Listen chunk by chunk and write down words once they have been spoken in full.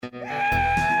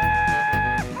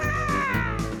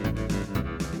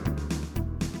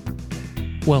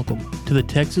Welcome to the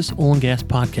Texas Oil and Gas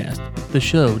Podcast, the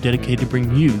show dedicated to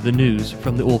bring you the news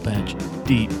from the oil patch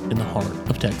deep in the heart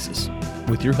of Texas,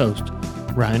 with your host,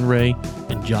 Ryan Ray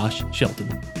and Josh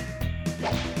Shelton.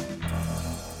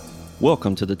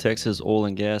 Welcome to the Texas Oil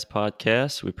and Gas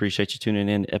Podcast. We appreciate you tuning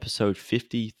in to episode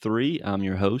 53. I'm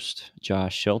your host,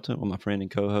 Josh Shelton, with my friend and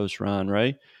co-host, Ryan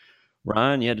Ray.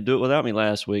 Ryan, you had to do it without me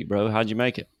last week, bro. How'd you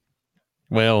make it?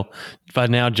 Well, by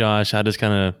now, Josh, I just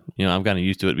kind of, I'm kind of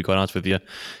used to it, to be quite honest with you.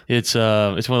 It's one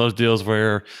of those deals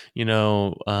where,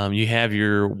 you have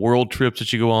your world trips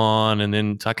that you go on, and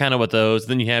then so I kind of with those.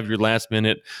 Then you have your last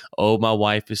minute, oh, my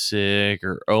wife is sick,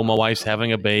 or oh, my wife's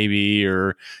having a baby,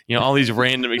 or, all these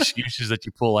random excuses that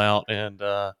you pull out. And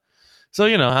so,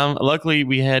 luckily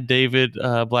we had David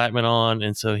Blackman on,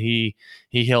 and so he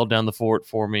held down the fort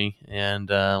for me. And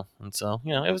so,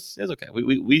 it was okay.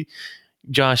 We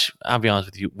Josh, I'll be honest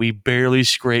with you, we barely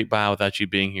scraped by without you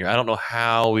being here. I don't know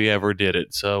how we ever did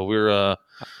it. So we're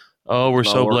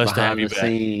so blessed to have you back. The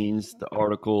scenes, the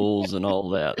articles, and all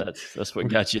that. That's what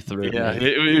got you through. Yeah,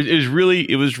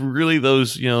 it was really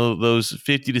those those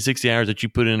 50 to 60 hours that you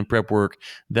put in prep work.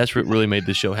 That's what really made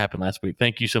this show happen last week.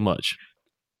 Thank you so much.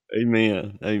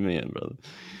 Amen, brother.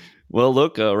 Well,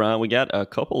 look, Ryan, we got a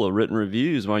couple of written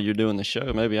reviews while you're doing the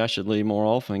show. Maybe I should leave more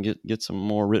often and get some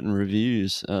more written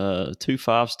reviews. 2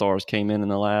 5-stars came in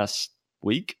the last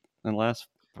week, in the last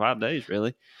 5 days,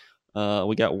 really.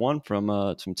 We got one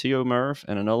from T.O. Murph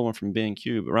and another one from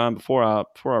B&Q. But Ryan, before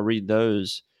I read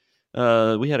those,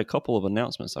 we had a couple of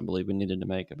announcements I believe we needed to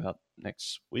make about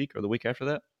next week or the week after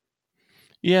that.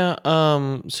 Yeah.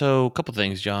 So a couple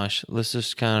things, Josh. Let's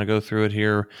just kind of go through it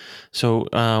here. So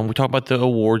we talked about the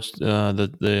awards,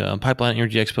 the Pipeline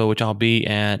Energy Expo, which I'll be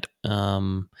at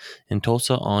in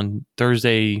Tulsa on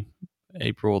Thursday,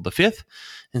 April the 5th.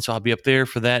 And so I'll be up there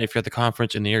for that. If you're at the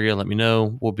conference in the area, let me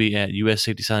know. We'll be at U.S.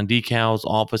 Safety Sign Decals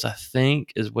office, I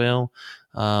think, as well.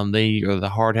 They are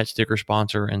the hard hat sticker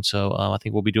sponsor. And so I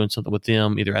think we'll be doing something with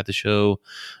them either at the show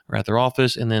or at their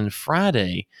office. And then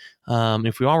Friday,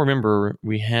 if we all remember,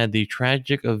 we had the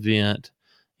tragic event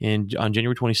on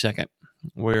January 22nd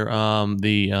where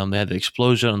they had the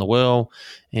explosion on the well,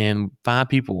 and 5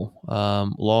 people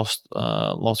lost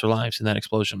their lives in that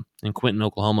explosion in Quinton,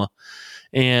 Oklahoma.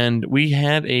 And we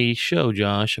had a show,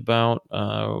 Josh, about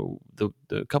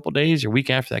the couple days or week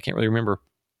after that, I can't really remember,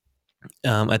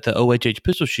 at the OHH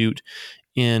pistol shoot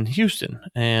in Houston.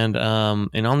 And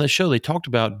on that show, they talked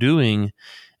about doing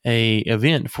a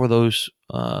event for those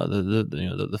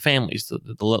the families,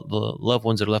 the loved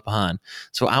ones that are left behind.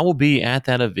 So I will be at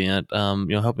that event,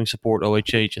 helping support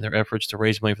OHH in their efforts to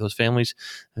raise money for those families.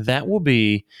 That will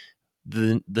be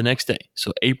the next day,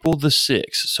 so April the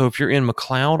 6th. So if you're in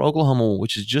McLeod, Oklahoma,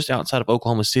 which is just outside of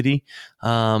Oklahoma City,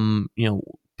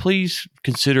 please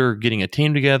consider getting a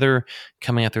team together,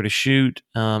 coming out there to shoot.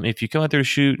 If you come out there to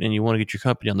shoot and you want to get your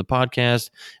company on the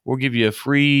podcast, we'll give you a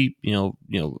free,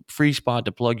 free spot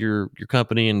to plug your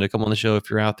company and to come on the show if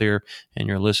you're out there and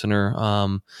you're a listener.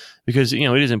 Because it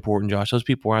is important, Josh. Those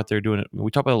people are out there doing it.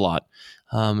 We talk about it a lot.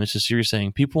 It's a serious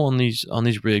thing. People on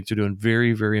these rigs are doing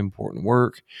very, very important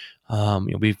work.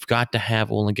 We've got to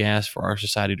have oil and gas for our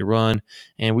society to run,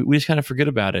 and we just kind of forget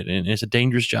about it. And it's a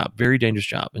dangerous job, very dangerous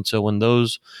job. And so when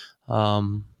those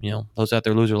out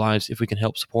there lose their lives, if we can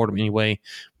help support them anyway,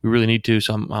 we really need to.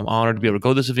 So I'm honored to be able to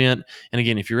go to this event. And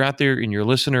again, if you're out there and you're a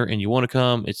listener and you want to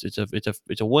come,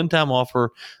 it's a one-time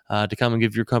offer to come and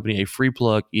give your company a free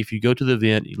plug. If you go to the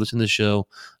event, you listen to the show,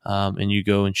 and you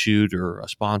go and shoot or a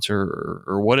sponsor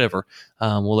or whatever,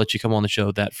 we'll let you come on the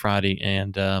show that Friday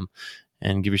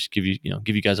and give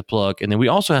you guys a plug. And then we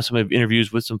also have some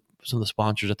interviews with some of the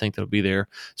sponsors I think that'll be there.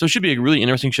 So it should be a really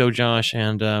interesting show, Josh.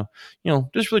 And,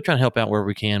 just really trying to help out wherever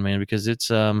we can, man, because it's,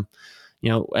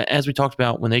 as we talked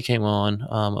about when they came on,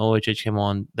 OHH came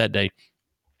on that day,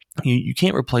 you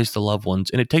can't replace the loved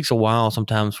ones. And it takes a while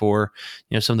sometimes for,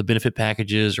 some of the benefit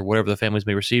packages or whatever the families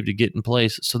may receive to get in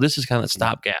place. So this is kind of that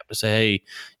stopgap to say,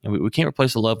 hey, we can't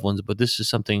replace the loved ones, but this is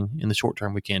something in the short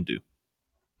term we can do.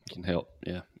 Can help.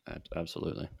 Yeah.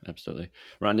 Absolutely.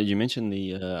 Ryan, did you mention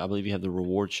I believe you have the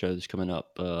reward show that's coming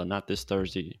up, not this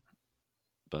Thursday,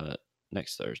 but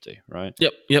next Thursday, right?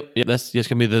 Yep. That's just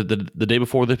going to be the day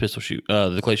before the pistol shoot,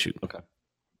 the clay shoot. Okay.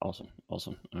 Awesome. All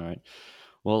right.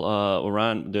 Well,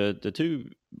 Ryan, the 2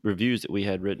 reviews that we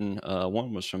had written,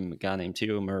 one was from a guy named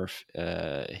T.O. Murph.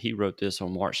 He wrote this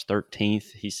on March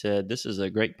 13th. He said, "This is a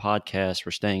great podcast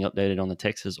for staying updated on the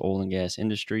Texas oil and gas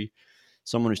industry.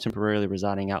 Someone who's temporarily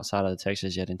residing outside of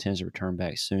Texas yet intends to return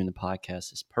back soon. The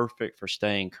podcast is perfect for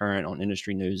staying current on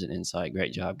industry news and insight.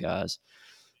 Great job, guys."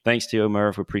 Thanks, T.O.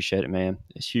 Murph. We appreciate it, man.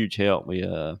 It's huge help. We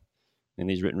and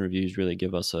these written reviews really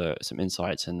give us some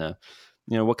insights into,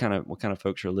 what kind of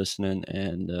folks are listening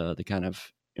and the kind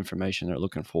of information they're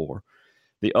looking for.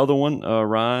 The other one,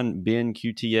 Ryan Ben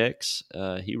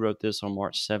QTX, he wrote this on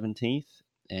March 17th,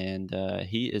 and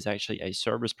he is actually a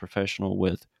service professional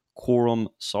with Quorum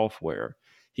Software.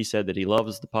 He said that he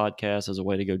loves the podcast as a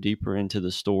way to go deeper into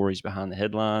the stories behind the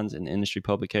headlines and industry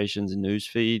publications and news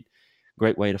feed.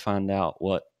 Great way to find out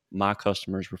what my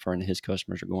customers, referring to his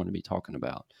customers, are going to be talking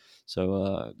about.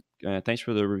 So thanks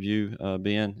for the review,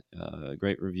 Ben.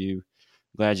 Great review.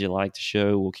 Glad you liked the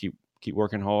show. We'll keep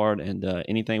working hard, and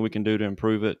anything we can do to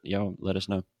improve it, let us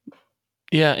know.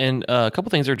 Yeah, and a couple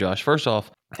things there, Josh. First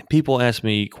off, people ask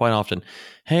me quite often,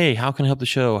 hey, how can I help the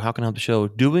show? How can I help the show?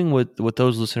 Doing what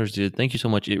those listeners did, thank you so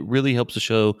much. It really helps the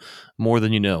show more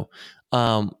than you know.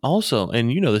 Also,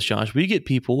 and you know this, Josh, we get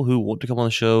people who want to come on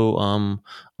the show a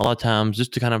lot of times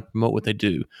just to kind of promote what they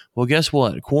do. Well, guess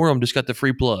what? Quorum just got the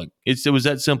free plug. It was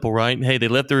that simple, right? Hey, they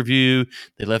left the review,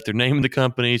 they left their name in the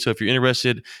company. So if you're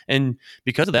interested, and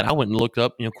because of that, I went and looked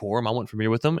up, Quorum. I wasn't familiar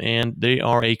with them, and they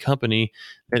are a company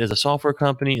that is a software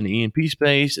company in the E&P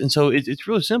space. And so it's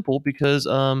really simple because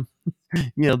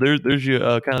there's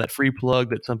your kind of that free plug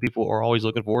that some people are always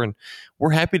looking for, and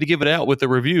we're happy to give it out with a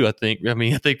review. I think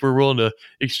we're willing to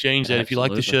exchange that. Absolutely. If you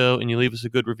like the show and you leave us a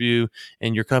good review,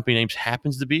 and your company name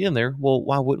happens to be in there, well,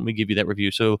 why wouldn't we give you that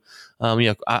review? So, I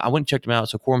went and checked them out.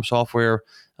 So, Quorum Software,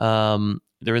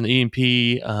 they're in the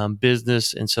E&P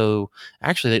business, and so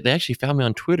actually they actually found me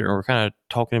on Twitter, and we're kind of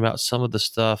talking about some of the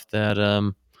stuff that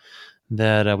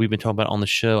we've been talking about on the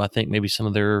show. I think maybe some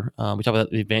of their we talk about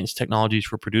the advanced technologies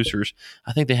for producers.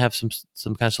 I think they have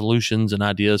some kind of solutions and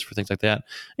ideas for things like that.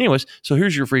 Anyways, so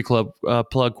here's your free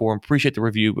plug, Quorum. Appreciate the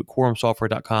review, but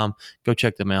quorumsoftware.com. Go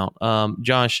check them out,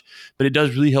 Josh. But it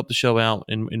does really help the show out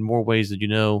in more ways than you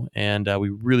know, and we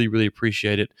really, really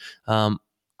appreciate it.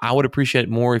 I would appreciate it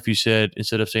more if you said,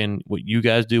 instead of saying what you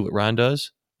guys do, what Ryan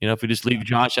does. If we just leave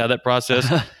Josh out of that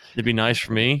process, it'd be nice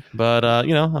for me. But,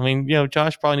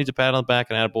 Josh probably needs a pat on the back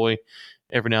and attaboy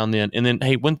every now and then. And then,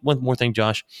 hey, one more thing,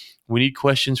 Josh. We need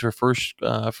questions for First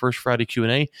Friday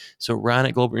Q&A. So Ryan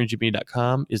at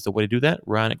globalenergymedia.com is the way to do that.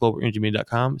 Ryan at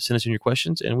globalenergymedia.com. Send us in your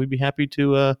questions, and we'd be happy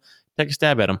to take a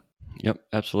stab at them. Yep,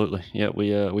 absolutely. Yeah,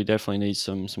 we definitely need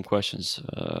some questions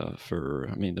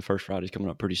the First Friday's coming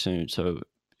up pretty soon. So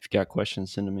if you got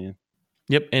questions, send them in.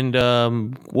 Yep, and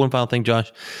one final thing,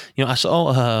 Josh. I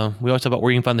saw we always talk about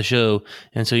where you can find the show,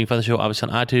 and so you can find the show obviously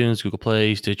on iTunes, Google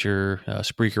Play, Stitcher,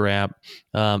 Spreaker app,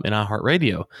 and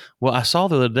iHeartRadio. Well, I saw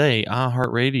the other day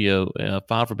iHeartRadio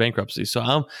filed for bankruptcy,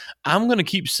 so I'm going to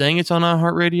keep saying it's on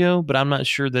iHeartRadio, but I'm not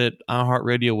sure that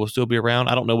iHeartRadio will still be around.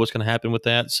 I don't know what's going to happen with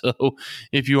that. So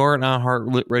if you are an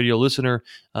iHeartRadio listener,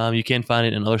 you can find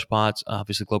it in other spots.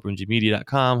 Obviously,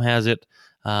 globalenergymedia.com has it.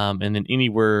 And then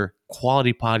anywhere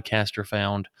quality podcasts are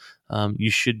found,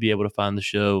 you should be able to find the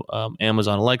show.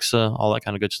 Amazon Alexa, all that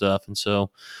kind of good stuff. And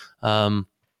so, so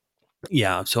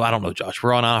I don't know, Josh.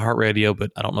 We're on iHeartRadio,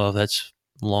 but I don't know if that's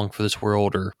long for this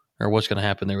world or what's going to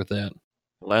happen there with that.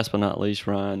 Last but not least,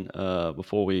 Ryan,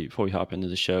 before we hop into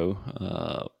the show,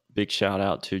 big shout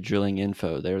out to Drilling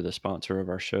Info. They're the sponsor of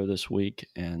our show this week,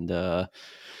 and they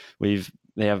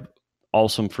have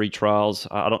awesome free trials.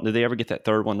 Did they ever get that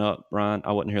third one up, Ryan?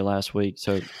 I wasn't here last week,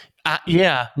 so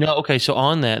okay. So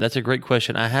on that's a great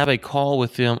question. I have a call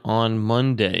with them on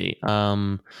Monday,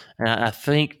 and I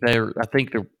think they're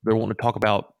wanting to talk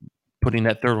about putting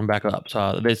that third one back up.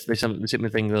 So they sent me a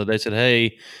thing. They said,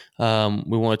 "Hey,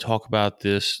 we want to talk about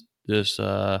this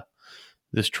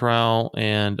trial,"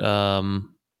 and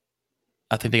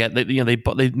I think they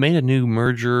made a new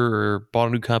merger or bought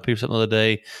a new company or something the other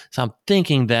day. So I'm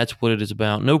thinking that's what it is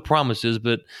about. No promises,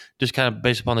 but just kind of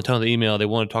based upon the tone of the email, they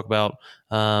want to talk about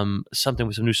something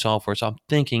with some new software. So I'm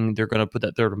thinking they're going to put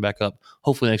that third one back up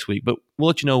hopefully next week. But we'll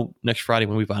let you know next Friday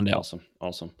when we find out.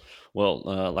 Awesome. Well,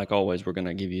 like always, we're going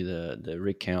to give you the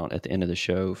rig count at the end of the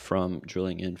show from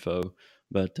Drilling Info.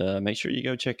 But make sure you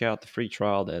go check out the free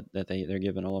trial that they're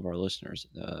giving all of our listeners.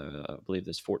 I believe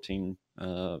this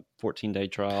 14-day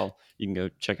trial. You can go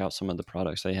check out some of the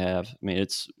products they have. I mean,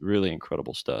 it's really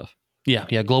incredible stuff. Yeah.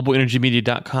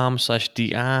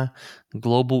 globalenergymedia.com/DI.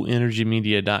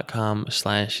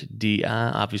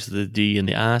 globalenergymedia.com/DI. Obviously, the D and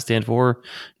the I stand for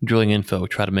Drilling Info.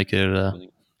 Try to make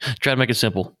it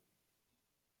simple.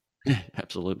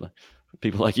 Absolutely.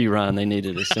 People like you, Ryan, they need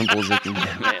it as simple as it can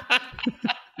get, man.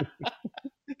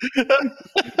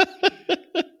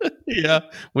 Yeah,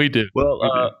 we do.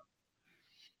 Well,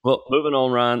 moving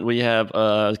on, Ryan, we have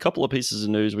a couple of pieces of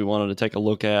news we wanted to take a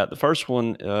look at. The first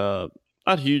one,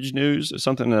 not huge news, it's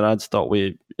something that I thought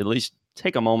we'd at least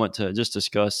take a moment to just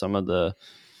discuss some of the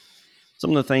some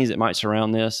of the things that might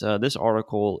surround this. This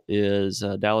article is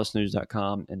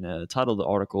DallasNews.com, and the title of the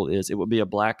article is "It would be a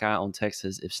black eye on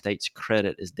Texas if state's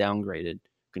credit is downgraded."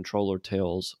 Comptroller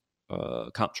tells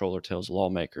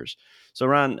lawmakers. So,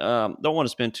 Ryan, don't want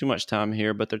to spend too much time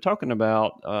here, but they're talking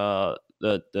about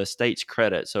the state's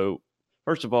credit. So,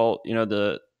 first of all,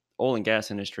 the oil and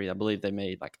gas industry, I believe they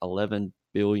made like $11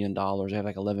 billion. They have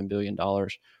like $11 billion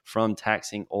from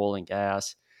taxing oil and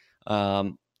gas.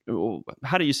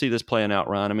 How do you see this playing out,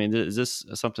 Ryan? I mean, is this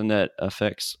something that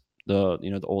affects the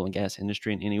oil and gas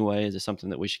industry in any way? Is it something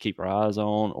that we should keep our eyes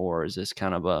on, or is this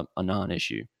kind of a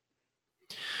non-issue?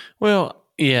 Well,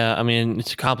 yeah, I mean,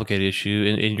 it's a complicated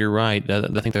issue, and you're right.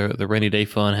 I think the rainy day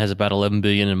fund has about $11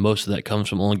 billion, and most of that comes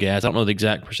from oil and gas. I don't know the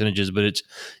exact percentages, but it's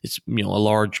a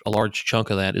large chunk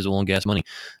of that is oil and gas money.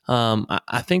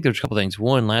 I think there's a couple things.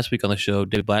 One, last week on the show,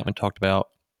 David Blackman talked about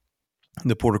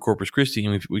the Port of Corpus Christi,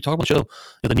 and we talked about the show,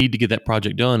 the need to get that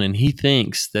project done, and he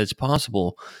thinks that it's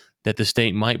possible that the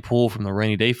state might pull from the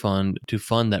rainy day fund to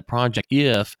fund that project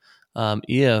if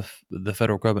the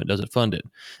federal government doesn't fund it.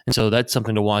 And so that's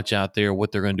something to watch out there,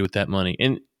 what they're going to do with that money.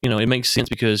 And, it makes sense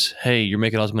because, hey, you're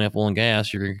making all this money off oil and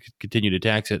gas, you're going to continue to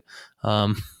tax it.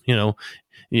 Why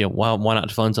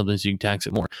not fund something so you can tax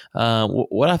it more?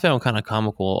 What I found kind of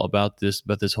comical about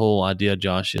this whole idea,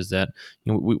 Josh, is that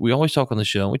we always talk on the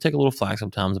show, and we take a little flack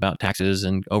sometimes about taxes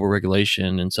and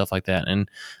overregulation and stuff like that. And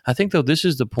I think, though, this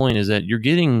is the point, is that you're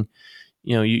getting –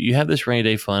 you have this rainy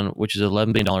day fund, which is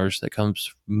 $11 billion that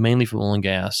comes mainly from oil and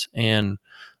gas. And,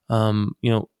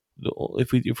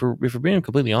 if we're being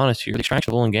completely honest here, the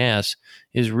extraction of oil and gas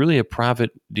is really a private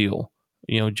deal.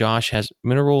 Josh has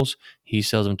minerals. He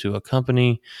sells them to a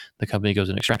company. The company goes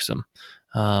and extracts them.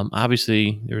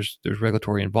 Obviously, there's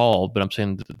regulatory involved, but I'm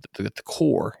saying the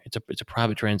core, it's a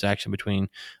private transaction between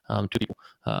two people,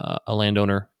 a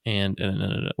landowner and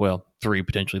three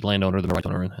potentially, the landowner, the right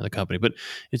owner, and the company. But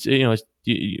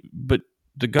but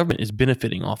the government is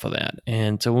benefiting off of that,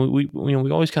 and so we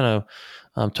always kind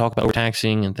of talk about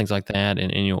overtaxing and things like that,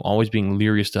 and always being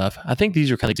leery of stuff. I think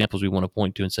these are kind of examples we want to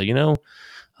point to and say,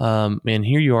 and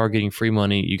here you are getting free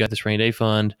money. You got this rainy day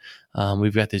fund.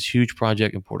 We've got this huge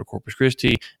project in Port of Corpus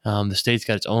Christi. The state's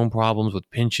got its own problems with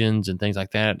pensions and things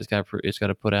like that. It's got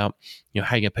to put out,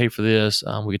 how you going to pay for this.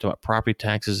 We get to talk about property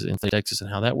taxes in Texas and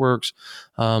how that works.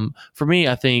 For me,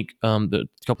 I think the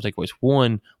couple of takeaways.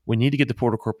 One, we need to get the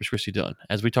Port of Corpus Christi done.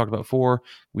 As we talked about before,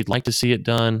 we'd like to see it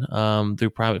done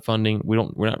through private funding. We're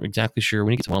not exactly sure.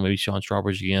 We need to get maybe Sean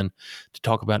Strawbridge again to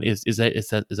talk about is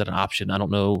that an option? I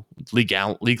don't know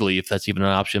legally if that's even an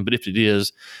option, but if it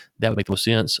is, that would make the most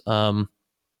sense.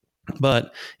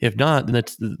 But if not, then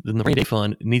the rainy day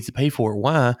fund needs to pay for it.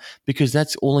 Why? Because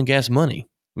that's oil and gas money.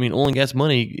 I mean, oil and gas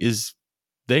money is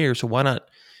there, so why not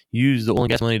use the oil and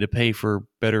gas money to pay for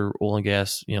better oil and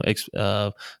gas,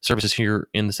 services here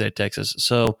in the state of Texas?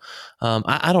 So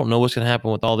I don't know what's going to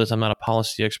happen with all this. I'm not a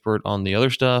policy expert on the other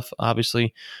stuff,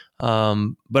 obviously,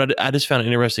 but I just found it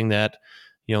interesting that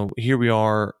here we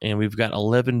are, and we've got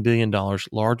 $11 billion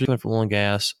largely coming from oil and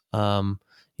gas.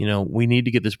 We need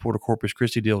to get this Port of Corpus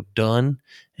Christi deal done,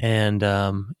 and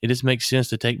it just makes sense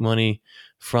to take money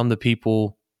from the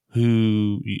people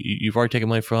who you've already taken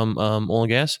money from oil and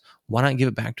gas. Why not give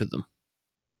it back to them?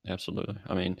 Absolutely.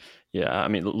 I mean,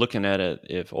 looking at it,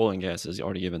 if oil and gas is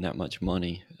already given that much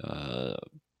money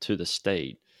to the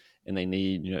state, and they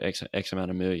need X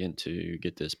amount of million to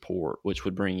get this port, which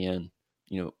would bring in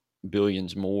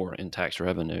billions more in tax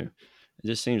revenue. It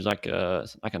just seems like a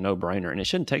no-brainer, and it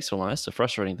shouldn't take so long. That's the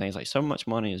frustrating thing. It's like so much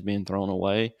money is being thrown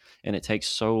away, and it takes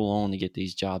so long to get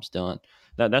these jobs done.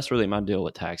 That's really my deal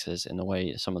with taxes and the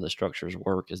way some of the structures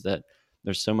work, is that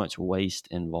there's so much waste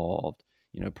involved.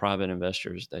 Private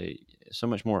investors, so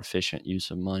much more efficient use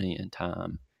of money and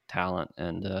time, talent,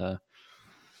 and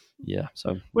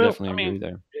definitely agree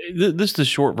there. This is the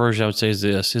short version. I would say is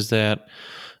that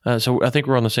so I think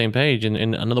we're on the same page, and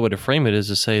another way to frame it is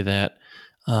to say that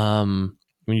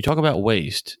when you talk about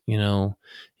waste,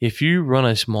 if you run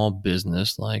a small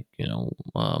business like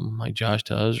Josh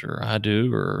does, or I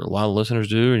do, or a lot of listeners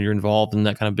do, and you're involved in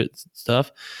that kind of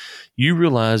stuff, you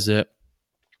realize that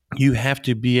you have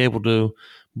to be able to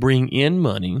bring in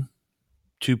money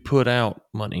to put out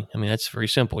money. I mean, that's very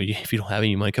simple. If you don't have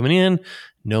any money coming in,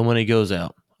 no money goes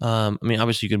out.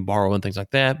 Obviously you can borrow and things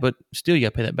like that, but still you got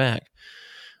to pay that back.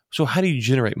 So how do you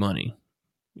generate money?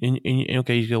 And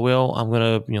okay, you go, well, I'm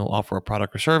going to offer a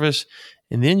product or service,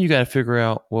 and then you got to figure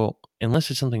out, well, unless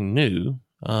it's something new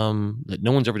that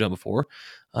no one's ever done before,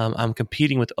 I'm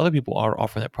competing with other people who are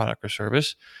offering that product or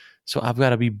service, so I've got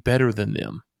to be better than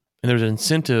them. And there's an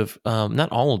incentive,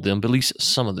 not all of them, but at least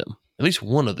some of them, at least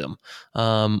one of them,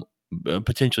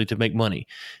 potentially to make money.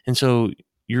 And so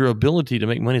your ability to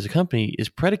make money as a company is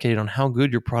predicated on how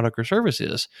good your product or service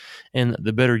is. And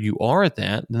the better you are at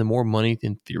that, then the more money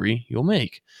in theory you'll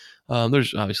make.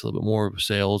 There's obviously a little bit more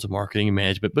sales and marketing and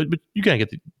management, but you kind of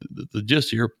get the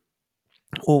gist here.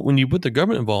 Well, when you put the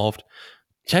government involved,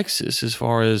 Texas, as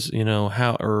far as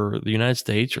how, or the United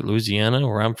States or Louisiana,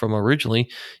 where I'm from originally,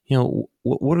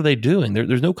 what are they doing?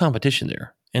 There's no competition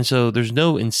there, and so there's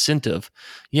no incentive.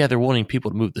 Yeah, they're wanting people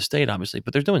to move the state, obviously,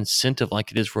 but there's no incentive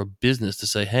like it is for a business to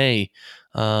say, hey,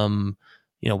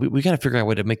 we got to figure out a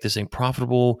way to make this thing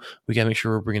profitable. We got to make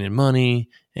sure we're bringing in money,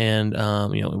 and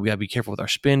we got to be careful with our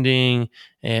spending.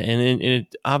 And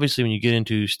obviously, when you get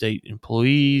into state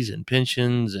employees and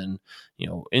pensions and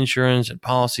insurance and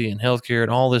policy and healthcare and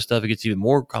all this stuff, it gets even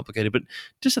more complicated. But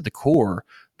just at the core,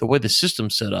 the way the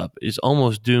system's set up is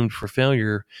almost doomed for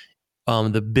failure.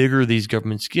 The bigger these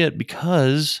governments get,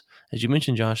 because, as you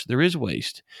mentioned, Josh, there is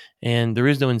waste, and there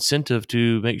is no incentive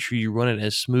to make sure you run it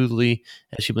as smoothly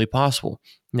as humanly possible.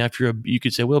 Now, if you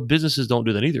could say, well, businesses don't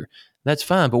do that either. That's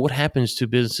fine, but what happens to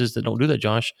businesses that don't do that,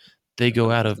 Josh? They go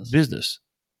out of business,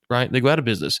 right? They go out of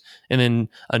business, and then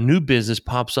a new business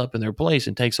pops up in their place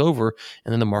and takes over,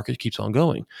 and then the market keeps on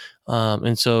going.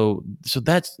 And so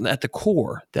that's at the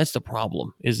core. That's the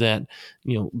problem, is that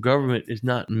government is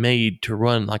not made to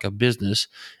run like a business,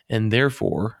 and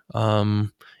therefore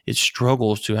it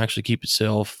struggles to actually keep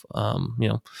itself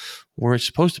where it's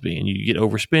supposed to be. And you get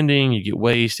overspending, you get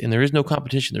waste, and there is no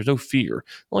competition. There's no fear.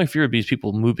 The only fear would be is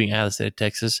people moving out of the state of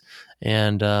Texas,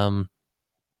 and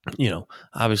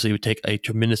obviously it would take a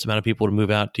tremendous amount of people to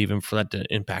move out to even for that to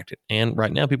impact it. And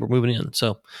right now people are moving in.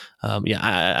 So,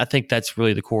 I think that's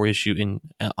really the core issue.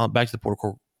 Back to the Port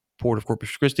of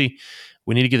Corpus Christi,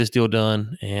 we need to get this deal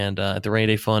done. And the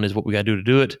rainy day fund is what we got to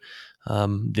do it.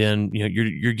 Then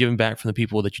you're giving back from the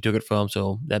people that you took it from.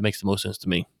 So that makes the most sense to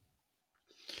me.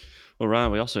 Well,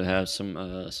 Ryan, we also have some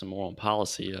more on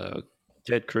policy.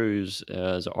 Ted Cruz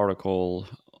has an article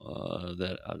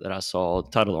that I saw. The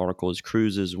title of the article is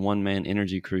 "Cruz's One-Man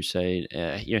Energy Crusade."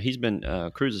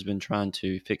 Cruz has been trying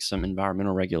to fix some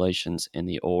environmental regulations in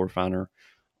the oil refiner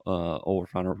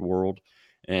world,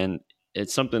 and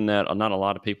it's something that not a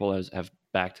lot of people have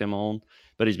backed him on.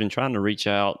 But he's been trying to reach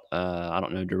out, I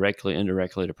don't know, directly,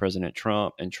 indirectly to President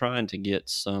Trump, and trying to get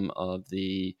some of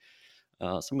the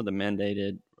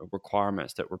mandated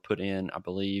requirements that were put in, I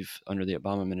believe, under the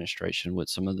Obama administration with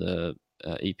some of the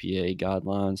EPA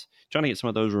guidelines, trying to get some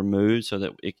of those removed so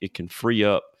that it can free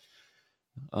up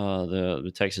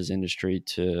the Texas industry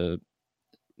to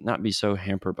not be so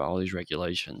hampered by all these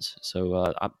regulations.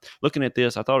 So looking at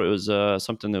this, I thought it was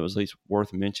something that was at least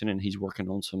worth mentioning. He's working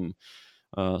on some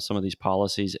of these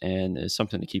policies, and it's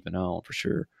something to keep an eye on for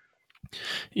sure.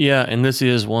 Yeah, and this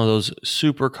is one of those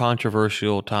super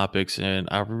controversial topics, and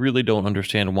I really don't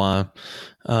understand why.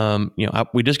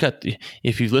 We just got.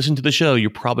 If you've listened to the show, you're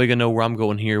probably gonna know where I'm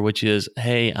going here, which is,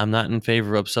 hey, I'm not in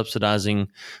favor of subsidizing,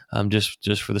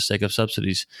 just for the sake of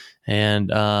subsidies.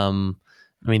 And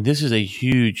this is a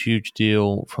huge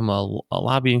deal from a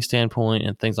lobbying standpoint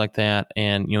and things like that.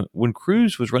 And when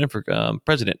Cruz was running for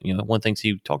president, one of the things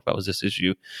he talked about was this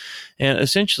issue. And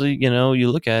essentially,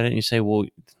 you look at it and you say, well,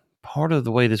 part of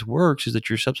the way this works is that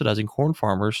you're subsidizing corn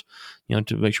farmers,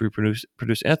 to make sure we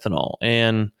produce ethanol.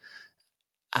 And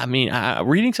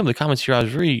reading some of the comments here, I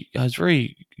was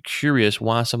very curious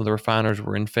why some of the refiners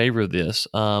were in favor of this.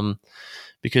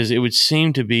 Because it would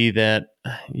seem to be that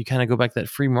you kind of go back to that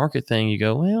free market thing. You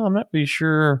go, well, I'm not really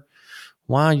sure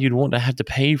why you'd want to have to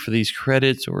pay for these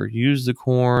credits or use the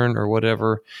corn or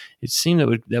whatever. It seemed that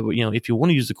would if you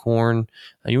want to use the corn,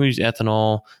 you want to use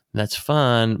ethanol, that's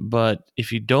fine. But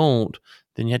if you don't,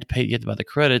 then you have to buy the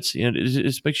credits. It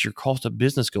just makes your cost of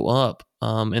business go up.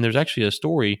 And there's actually a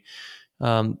story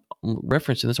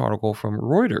referenced in this article from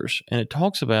Reuters, and it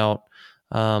talks about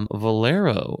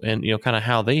Valero and kind of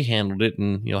how they handled it,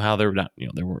 and how they're not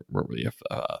they weren't really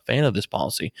a fan of this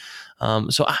policy.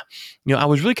 So I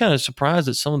was really kind of surprised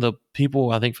that some of the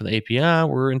people, I think, from the API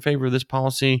were in favor of this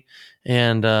policy,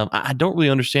 and I don't really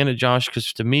understand it, Josh,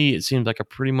 because to me it seems like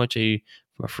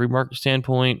from a free market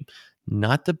standpoint,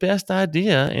 not the best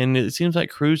idea, and it seems like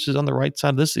Cruz is on the right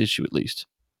side of this issue at least.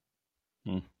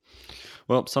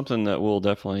 Well, something that we'll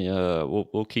definitely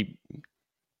we'll keep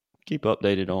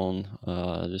updated on,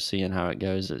 just seeing how it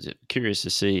goes. Curious to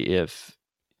see if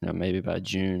maybe by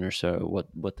June or so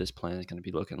what this plan is going to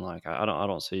be looking like. I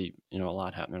don't see a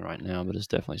lot happening right now, but it's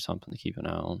definitely something to keep an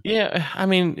eye on. Yeah,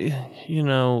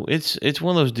 it's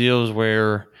one of those deals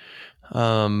where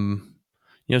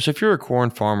so if you're a corn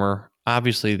farmer,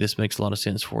 obviously this makes a lot of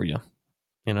sense for you.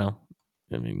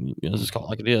 I mean, let's just call it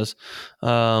like it is.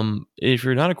 If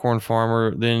you're not a corn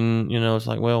farmer, then, it's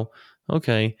like, well,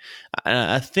 okay.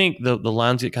 I think the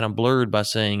lines get kind of blurred by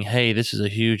saying, hey, this is a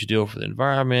huge deal for the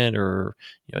environment, or,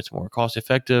 it's more cost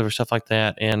effective or stuff like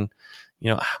that. And,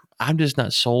 I'm just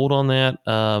not sold on that.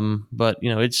 But,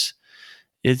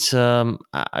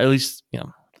 at least,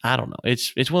 I don't know.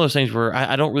 It's one of those things where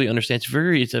I don't really understand.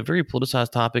 It's a very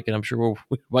politicized topic, and I'm sure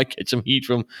we might get some heat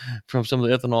from some of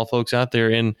the ethanol folks out there.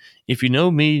 And if you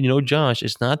know me, Josh,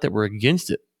 it's not that we're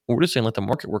against it. We're just saying let the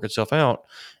market work itself out.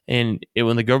 And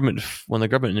when the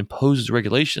government imposes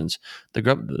regulations,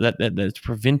 that's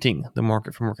preventing the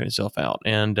market from working itself out.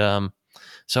 And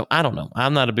so I don't know.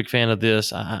 I'm not a big fan of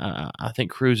this. I think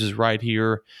Cruz is right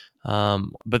here.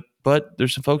 But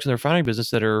there's some folks in the refining business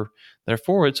that are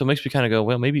for it. So it makes me kind of go,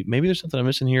 well, maybe there's something I'm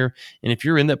missing here. And if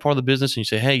you're in that part of the business and you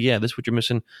say, hey, yeah, this is what you're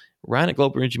missing, Ryan at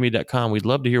globalenergymedia.com, we'd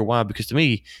love to hear why. Because to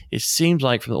me, it seems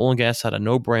like from the oil and gas side, a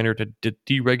no-brainer to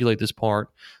deregulate this part.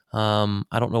 I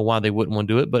don't know why they wouldn't want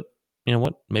to do it, but you know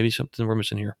what? Maybe something we're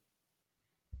missing here.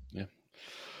 Yeah.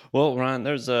 Well, Ryan,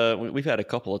 there's we've had a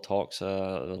couple of talks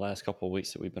the last couple of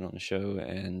weeks that we've been on the show,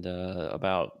 and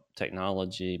about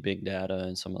technology, big data,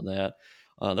 and some of that.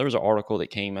 There was an article that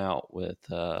came out with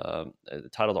the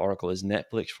title of the article is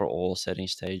Netflix for Oil Setting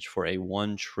Stage for a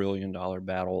 $1 trillion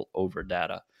battle over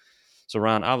data. So,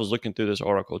 Ryan, I was looking through this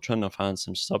article trying to find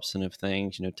some substantive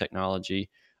things, technology.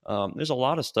 There's a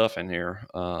lot of stuff in here,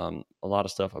 a lot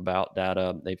of stuff about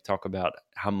data. They've talked about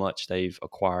how much they've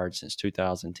acquired since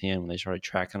 2010 when they started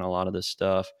tracking a lot of this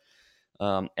stuff.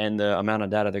 And the amount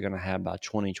of data they're going to have by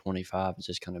 2025 is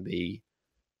just going to be,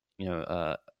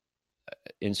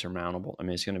 insurmountable. I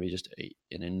mean, it's going to be just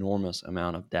an enormous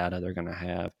amount of data they're going to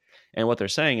have. And what they're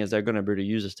saying is they're going to be able to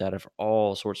use this data for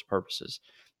all sorts of purposes.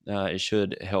 It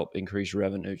should help increase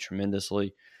revenue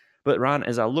tremendously. But Ryan,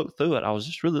 as I looked through it, I was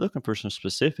just really looking for some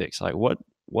specifics. Like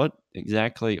what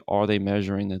exactly are they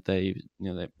measuring that they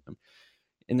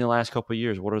in the last couple of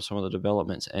years? What are some of the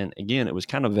developments? And again, it was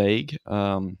kind of vague.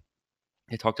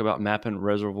 They talked about mapping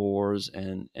reservoirs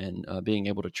and being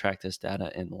able to track this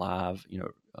data in live,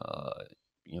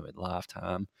 at live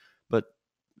time, but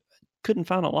couldn't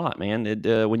find a lot, man.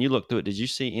 When you look through it, did you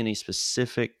see any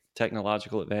specific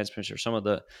technological advancements or some of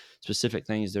the specific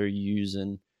things they're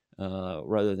using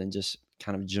rather than just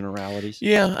kind of generalities?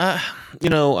 Yeah,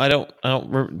 I don't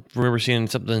remember seeing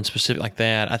something specific like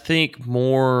that. I think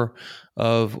more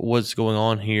of what's going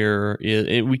on here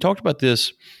is we talked about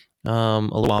this a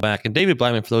little while back, and David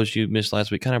Blackman, for those of you who missed last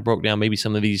week, kind of broke down maybe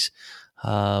some of these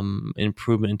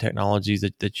improvement in technologies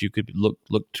that you could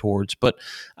look towards. But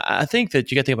I think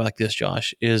that you got to think about like this,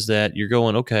 Josh, is that you're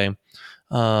going, okay,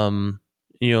 Alan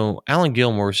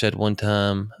Gilmore said one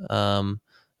time,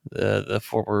 the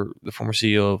former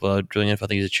CEO of Drilling Info, I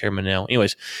think he's a chairman now.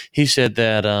 Anyways, he said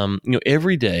that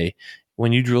every day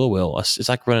when you drill a well, it's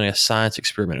like running a science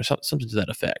experiment or something to that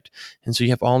effect. And so you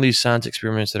have all these science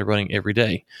experiments that are running every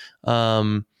day.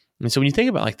 And so when you think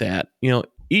about it like that, I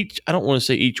don't want to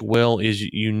say each well is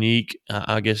unique.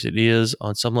 I guess it is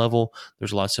on some level.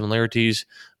 There's a lot of similarities.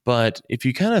 But if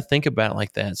you kind of think about it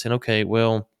like that, saying, okay,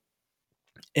 well,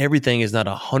 everything is not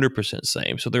 100%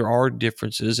 same. So there are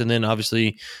differences. And then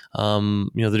obviously, the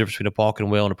difference between a Bakken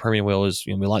well and a Permian well is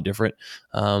going to be a lot different,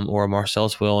 or a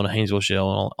Marcellus well and a Haynesville shale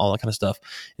and all that kind of stuff.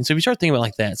 And so if you start thinking about it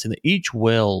like that, saying that each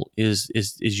well is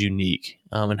unique,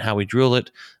 and how we drill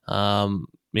it, and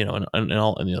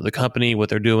all, the company, what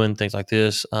they're doing, things like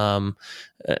this. So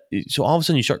all of a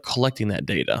sudden you start collecting that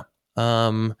data.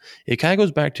 It kind of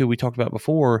goes back to, we talked about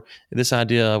before, this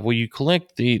idea of, well, you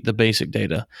collect the basic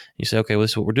data. You say, okay, well,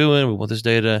 this is what we're doing. We want this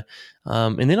data.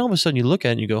 And then all of a sudden you look at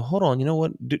it and you go, hold on, you know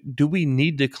what? Do we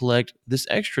need to collect this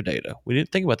extra data? We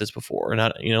didn't think about this before.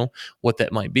 And what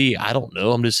that might be, I don't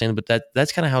know. I'm just saying, but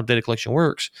that's kind of how data collection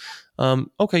works.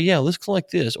 Okay, yeah, let's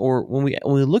collect this. Or when we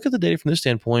look at the data from this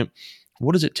standpoint,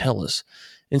 what does it tell us?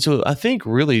 And so I think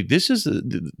really this is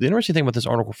the interesting thing about this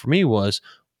article for me was,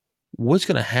 what's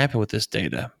going to happen with this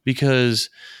data? Because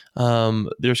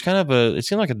there's kind of it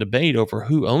seemed like a debate over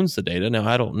who owns the data. Now,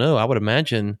 I don't know. I would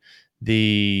imagine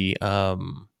the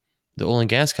oil and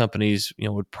gas companies,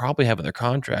 would probably have in their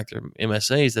contract, their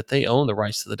MSAs, that they own the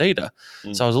rights to the data.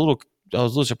 Mm. So I was a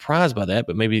little surprised by that,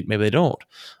 but maybe they don't.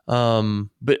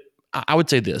 But I would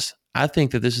say this. I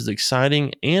think that this is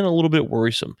exciting and a little bit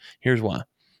worrisome. Here's why.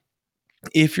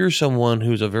 If you're someone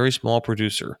who's a very small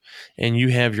producer and you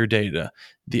have your data,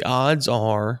 the odds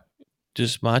are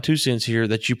just my 2 cents here,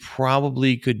 that you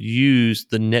probably could use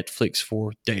the Netflix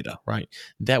for data, right?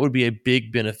 That would be a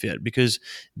big benefit, because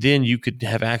then you could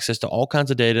have access to all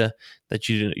kinds of data that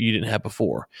you didn't have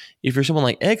before. If you're someone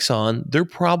like Exxon, they're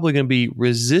probably going to be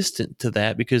resistant to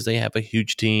that because they have a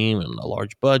huge team and a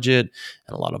large budget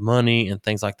and a lot of money and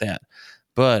things like that.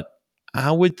 But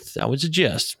I would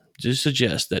suggest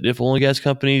that if oil and gas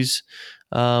companies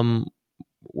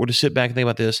were to sit back and think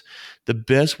about this, the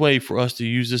best way for us to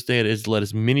use this data is to let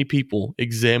as many people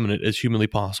examine it as humanly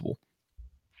possible.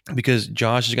 Because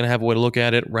Josh is going to have a way to look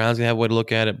at it, Ryan's going to have a way to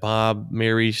look at it, Bob,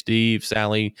 Mary, Steve,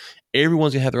 Sally,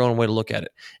 everyone's going to have their own way to look at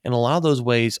it. And a lot of those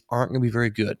ways aren't going to be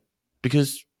very good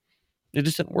because it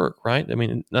just didn't work, right? I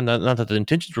mean, not that the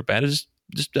intentions were bad, it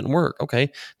just didn't work. Okay,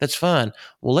 that's fine.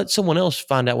 Well, let someone else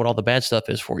find out what all the bad stuff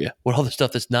is for you, what all the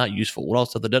stuff that's not useful, what all the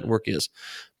stuff that doesn't work is.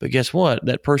 But guess what?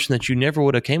 That person that you never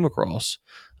would have came across,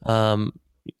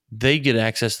 they get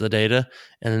access to the data,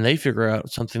 and then they figure out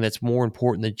something that's more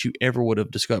important that you ever would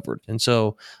have discovered. And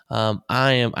so I'm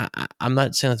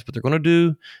not saying that's what they're going to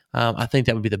do. I think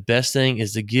that would be the best thing,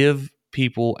 is to give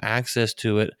people access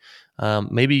to it.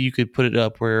 Maybe you could put it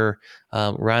up where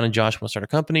Ryan and Josh want to start a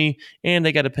company and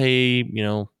they got to pay,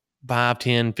 $5,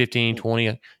 $10, $15,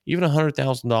 $20, even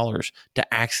 $100,000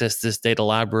 to access this data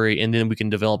library, and then we can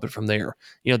develop it from there.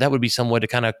 That would be some way to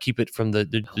kind of keep it from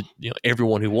the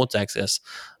everyone who wants access.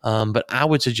 But I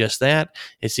would suggest that.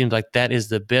 It seems like that is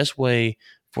the best way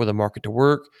for the market to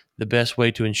work, the best way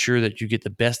to ensure that you get the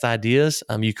best ideas.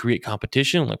 You create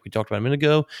competition, like we talked about a minute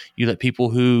ago. You let people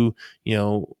who,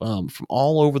 from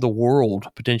all over the world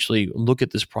potentially look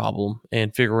at this problem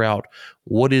and figure out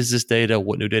what is this data,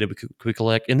 what new data we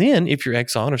collect. And then if you're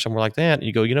Exxon or somewhere like that, and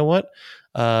you go, you know what,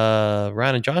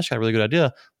 Ryan and Josh got a really good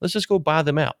idea. Let's just go buy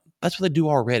them out. That's what they do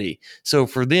already. So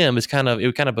for them, it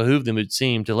would kind of behoove them, it would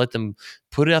seem, to let them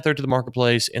put it out there to the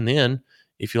marketplace. And then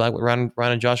if you like what Ryan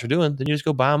and Josh are doing, then you just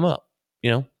go buy them up,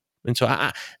 And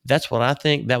so that's what I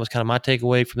think. That was kind of my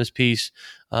takeaway from this piece.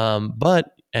 But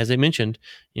as I mentioned,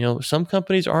 some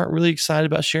companies aren't really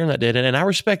excited about sharing that data, and I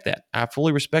respect that. I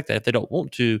fully respect that. If they don't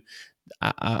want to,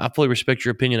 I fully respect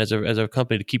your opinion as a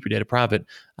company to keep your data private.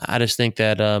 I just think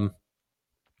that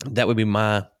that would be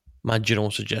my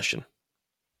general suggestion.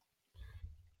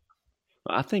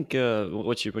 I think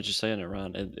what you're saying there,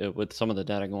 Ryan, with some of the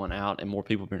data going out and more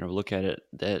people being able to look at it,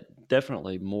 that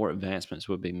definitely more advancements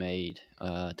would be made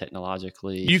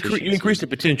technologically. You increase the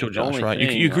potential, Josh, right?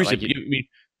 You increase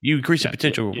you increase the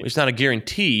potential. Yeah. It's not a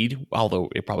guaranteed, although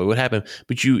it probably would happen,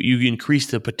 but you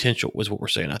increase the potential is what we're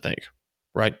saying, I think,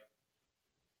 right?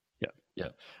 Yeah.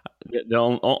 The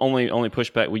only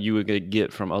pushback you would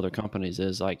get from other companies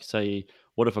is, like, say,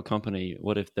 what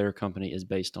if their company is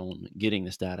based on getting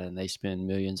this data and they spend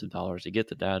millions of dollars to get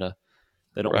the data?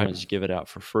 They don't want to just give it out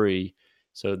for free.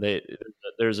 So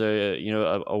there's a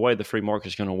way the free market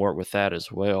is going to work with that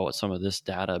as well. Some of this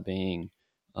data being,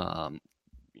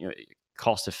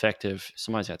 cost effective.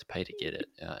 Somebody's got to pay to get it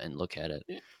and look at it.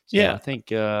 So I think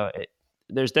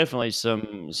there's definitely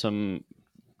some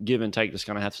give and take that's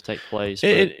going to have to take place.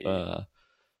 But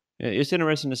it's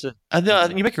interesting to see. I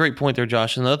think you make a great point there,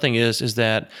 Josh. And the other thing is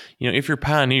that, if you're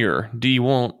Pioneer, do you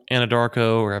want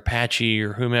Anadarko or Apache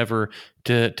or whomever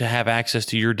to have access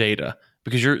to your data?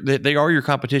 Because they are your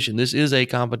competition. This is a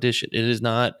competition. It is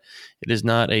not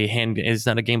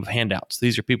a game of handouts.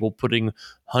 These are people putting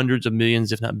hundreds of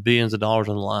millions, if not billions of dollars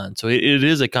on the line. So it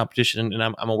is a competition, and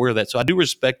I'm aware of that. So I do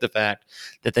respect the fact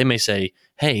that they may say,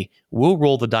 hey, we'll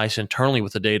roll the dice internally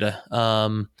with the data.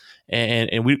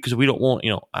 And because we don't want,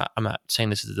 I'm not saying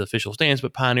this is the official stance,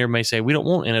 but Pioneer may say we don't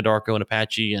want Anadarko and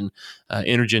Apache and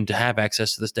Energen to have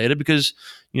access to this data because,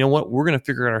 you know what, we're going to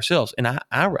figure it out ourselves. And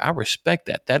I respect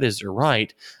that. That is their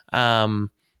right,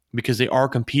 because they are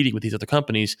competing with these other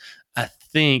companies. I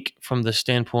think from the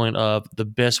standpoint of the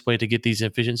best way to get these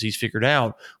efficiencies figured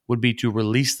out would be to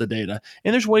release the data.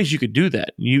 And there's ways you could do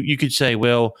that. You could say,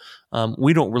 well,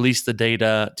 we don't release the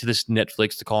data to this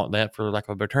Netflix, to call it that for lack of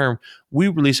a better term. We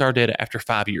release our data after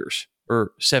 5 years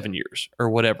or 7 years or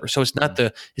whatever. So it's not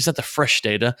the fresh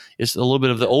data. It's a little bit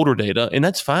of the older data. And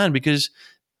that's fine because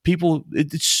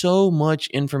it's so much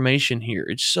information here.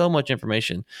 It's so much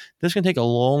information. This can take a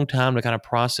long time to kind of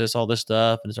process all this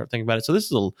stuff and start thinking about it. So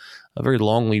this is a very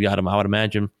long lead item, I would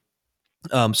imagine.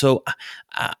 So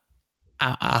I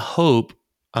hope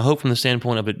from the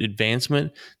standpoint of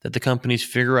advancement that the companies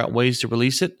figure out ways to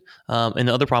release it. And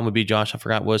the other problem would be, Josh, I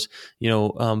forgot, was,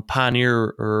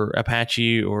 Pioneer or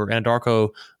Apache or Anadarko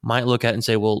might look at it and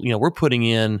say, well, we're putting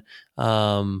in,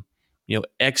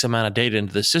 X amount of data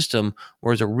into the system,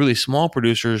 whereas a really small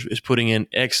producer is putting in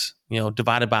X,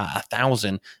 divided by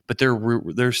 1,000, but they're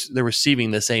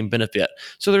receiving the same benefit.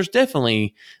 So there's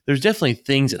definitely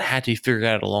things that have to be figured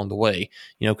out along the way,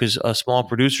 because a small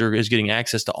producer is getting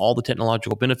access to all the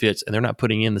technological benefits and they're not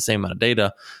putting in the same amount of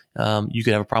data. You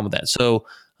could have a problem with that. So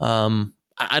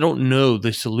I don't know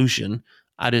the solution.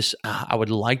 I would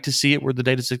like to see it where the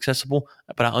data is accessible,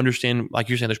 but I understand, like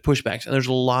you're saying, there's pushbacks, and there's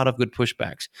a lot of good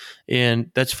pushbacks, and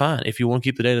that's fine. If you want to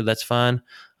keep the data, that's fine.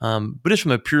 But just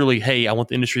from a purely, hey, I want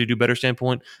the industry to do better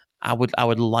standpoint, I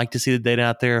would like to see the data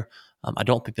out there. I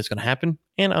don't think that's going to happen,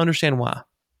 and I understand why.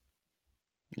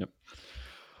 Yep.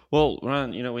 Well,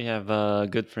 Ryan, we have a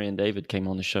good friend David came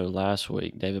on the show last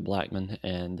week, David Blackman,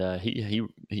 and he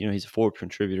he's a Forbes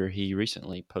contributor. He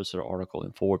recently posted an article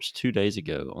in Forbes 2 days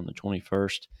ago on the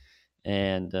 21st,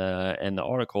 and the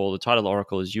title of the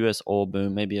article is "U.S. Oil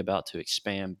Boom May Be About to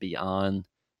Expand Beyond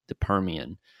the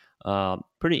Permian."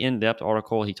 Pretty in-depth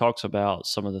article. He talks about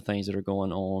some of the things that are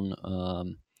going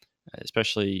on,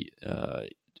 especially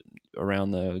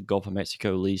around the Gulf of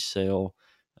Mexico lease sale.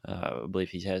 I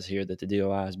believe he has here that the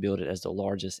DOI has billed it as the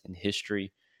largest in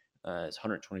history. It's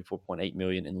 $124.8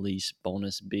 million in lease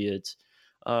bonus bids.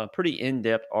 Pretty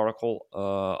in-depth article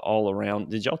all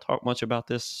around. Did y'all talk much about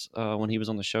this when he was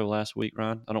on the show last week,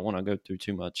 Ryan? I don't want to go through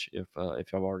too much if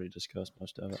I've already discussed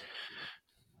most of it.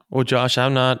 Well, Josh,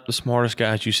 I'm not the smartest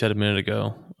guy, as you said a minute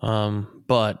ago.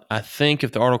 But I think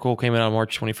if the article came out on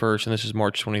March 21st and this is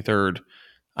March 23rd,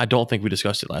 I don't think we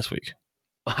discussed it last week.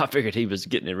 I figured he was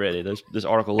getting it ready. This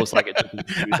article looks like it took him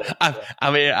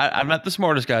I'm not the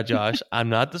smartest guy, Josh. I'm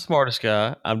not the smartest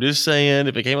guy. I'm just saying,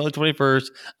 if it came out the 21st,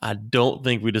 I don't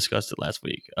think we discussed it last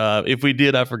week. If we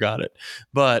did, I forgot it.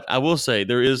 But I will say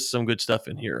there is some good stuff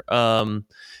in here.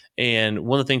 And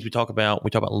one of the things we talk about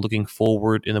looking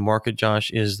forward in the market,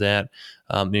 Josh, is that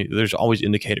there's always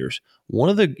indicators. One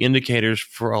of the indicators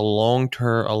for a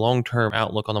long-term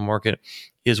outlook on the market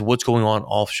is what's going on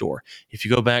offshore. If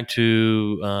you go back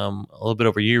to a little bit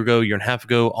over a year and a half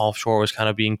ago, offshore was kind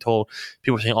of being told,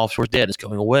 people were saying offshore is dead, it's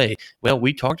going away. Well,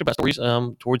 we talked about stories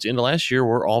towards the end of last year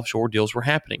where offshore deals were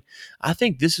happening. I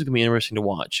think this is going to be interesting to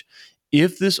watch.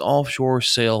 If this offshore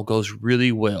sale goes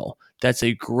really well, that's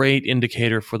a great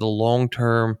indicator for the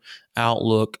long-term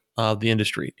outlook of the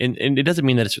industry. And it doesn't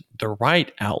mean that it's the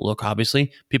right outlook,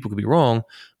 obviously. People could be wrong,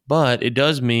 but it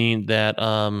does mean that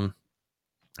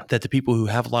that the people who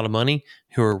have a lot of money,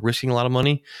 who are risking a lot of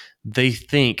money, they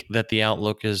think that the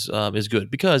outlook is good,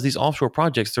 because these offshore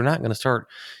projects, they're not going to start.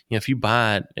 If you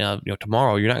buy it,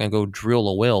 tomorrow, you're not going to go drill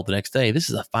a well the next day. This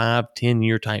is a 5-10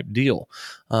 year type deal,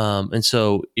 and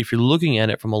so if you're looking at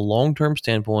it from a long term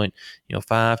standpoint,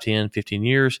 5, 10, 15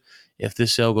 years. If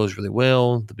this sale goes really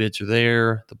well, the bids are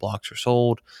there, the blocks are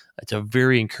sold, it's a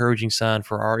very encouraging sign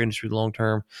for our industry long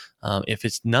term. If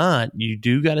it's not, you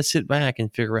do got to sit back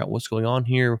and figure out what's going on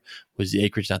here. Was the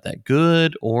acreage not that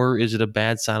good, or is it a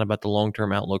bad sign about the long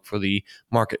term outlook for the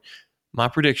market? My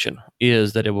prediction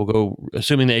is that it will go,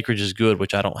 assuming the acreage is good,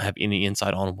 which I don't have any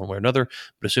insight on one way or another,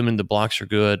 but assuming the blocks are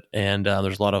good and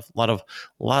there's a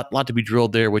lot to be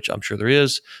drilled there, which I'm sure there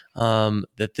is,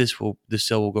 that this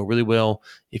sale will go really well.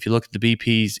 If you look at the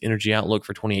BP's energy outlook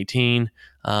for 2018,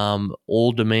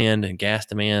 oil demand and gas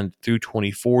demand through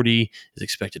 2040 is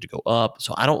expected to go up.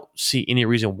 So I don't see any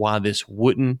reason why this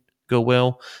wouldn't go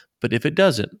well. But if it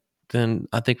doesn't, then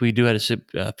I think we do have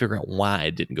to figure out why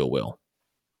it didn't go well.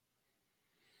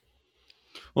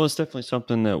 Well, it's definitely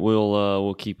something that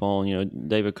we'll keep on.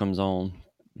 David comes on,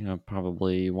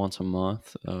 probably once a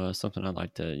month. Something I'd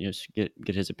like to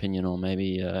get his opinion on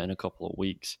maybe in a couple of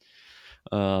weeks.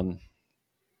 Ryan,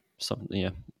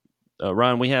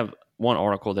 we have one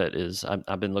article that is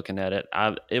I've been looking at it.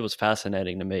 It was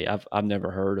fascinating to me. I've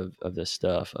never heard of this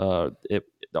stuff. The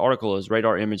article is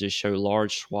radar images show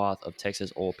large swath of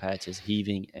Texas oil patches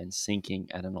heaving and sinking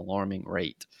at an alarming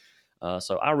rate.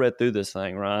 So I read through this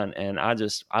thing, Ryan, and I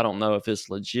don't know if it's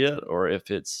legit or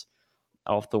if it's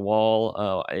off the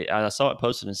wall. I saw it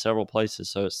posted in several places,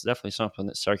 so it's definitely something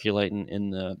that's circulating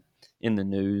in the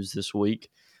news this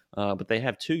week. But they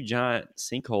have 2 giant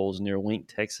sinkholes near Wink,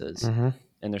 Texas,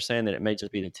 and they're saying that it may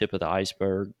just be the tip of the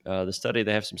iceberg. The study,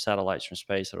 they have some satellites from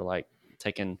space that are like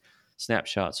taking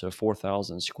snapshots of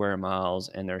 4,000 square miles,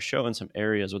 and they're showing some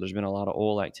areas where there's been a lot of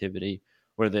oil activity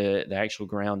where the actual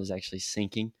ground is actually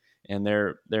sinking. And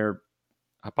they're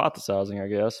hypothesizing, I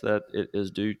guess, that it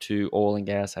is due to oil and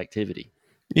gas activity.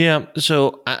 Yeah,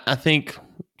 so I think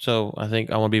I want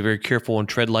to be very careful and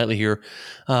tread lightly here.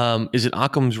 Is it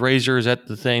Occam's razor? Is that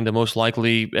the thing? The most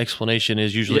likely explanation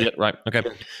is usually it, right? Okay.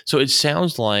 So it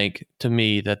sounds like to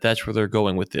me that that's where they're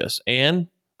going with this. And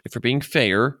if we're being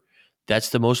fair, That's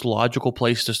the most logical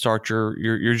place to start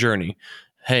your journey.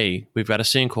 Hey, we've got a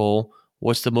sinkhole.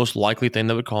 What's the most likely thing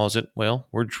that would cause it? Well,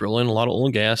 we're drilling a lot of oil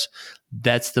and gas.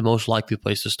 That's the most likely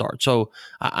place to start. So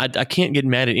I can't get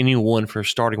mad at anyone for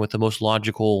starting with the most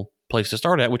logical place to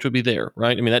start at, which would be there,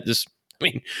 right? I mean, that just, I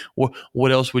mean,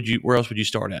 what else would you, where else would you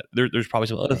start at? There's probably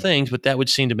some other things, but that would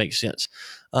seem to make sense.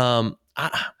 I'm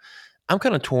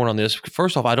kind of torn on this.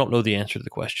 First off, I don't know the answer to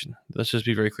the question. Let's just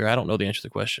be very clear. I don't know the answer to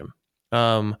the question.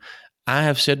 I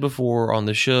have said before on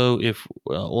the show, if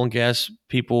oil and gas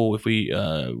people, if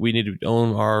we need to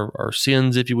own our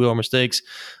sins, if you will, our mistakes,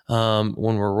 when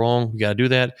we're wrong, we got to do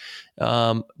that.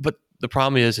 But the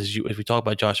problem is, as we talk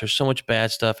about, Josh, there's so much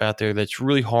bad stuff out there that's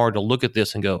really hard to look at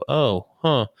this and go,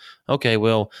 oh, okay,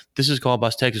 well, this is called by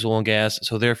Texas Oil and Gas,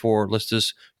 so therefore let's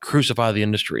just crucify the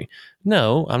industry.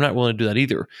 No, I'm not willing to do that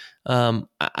either.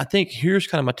 I think here's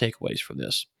kind of my takeaways from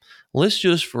this. Let's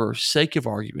just, for sake of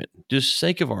argument, just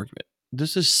say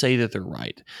that they're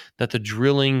right, that the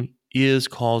drilling is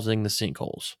causing the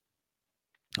sinkholes.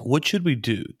 What should we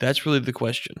do? That's really the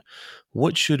question.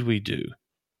 What should we do?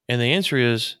 And the answer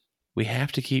is we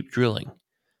have to keep drilling.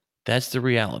 That's the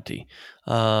reality.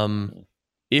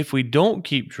 If we don't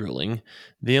keep drilling,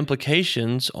 the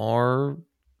implications are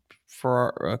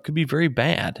could be very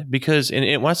bad because, and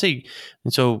when I say,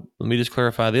 and so let me just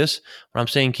clarify this. When I'm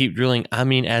saying keep drilling, I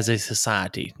mean as a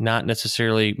society, not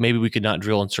necessarily maybe we could not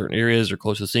drill in certain areas or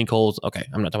close to sinkholes. Okay,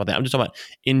 I'm not talking about that. I'm just talking about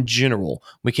in general.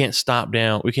 We can't stop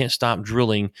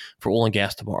drilling for oil and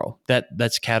gas tomorrow.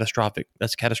 That's catastrophic.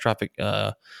 That's catastrophic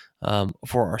for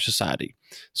our society.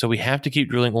 So we have to keep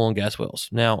drilling oil and gas wells.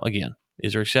 Now, again,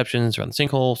 is there exceptions around the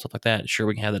sinkhole, stuff like that? Sure,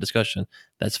 we can have that discussion.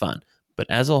 That's fine. But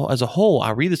as a whole,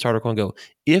 I read this article and go,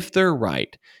 if they're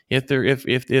right, if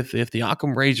the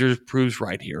Occam razor proves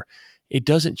right here, it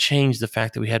doesn't change the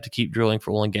fact that we have to keep drilling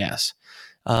for oil and gas.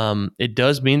 It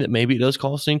does mean that maybe it does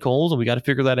cause sinkholes, and we got to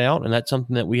figure that out, and that's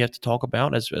something that we have to talk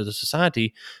about as a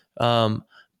society. But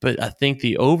I think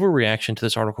the overreaction to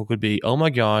this article could be, oh my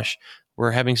gosh,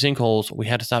 we're having sinkholes, we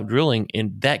have to stop drilling,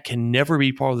 and that can never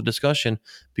be part of the discussion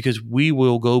because we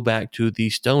will go back to the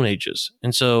Stone Ages.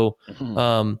 And so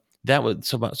that would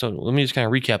so let me just kind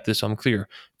of recap this so I'm clear.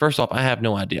 First off, I have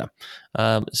no idea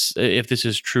if this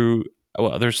is true.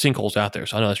 Well, there's sinkholes out there,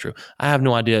 so I know that's true. I have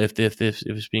no idea if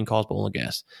it's being caused by oil and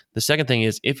gas. The second thing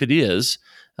is, if it is,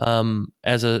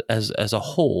 as a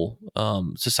whole,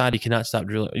 society cannot stop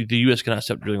drilling. The U.S. cannot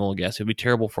stop drilling oil and gas. It would be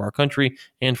terrible for our country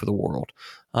and for the world.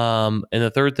 And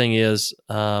the third thing is,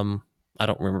 I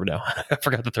don't remember now. I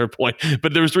forgot the third point,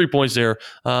 but there was 3 points there.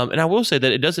 And I will say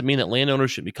that it doesn't mean that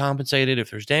landowners should be compensated if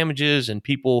there's damages and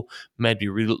people might be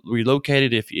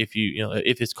relocated if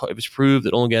it's proved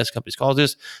that oil and gas companies cause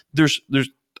this.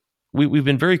 We've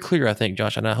been very clear, I think,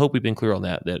 Josh, and I hope we've been clear on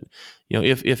that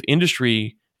if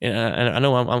industry, and I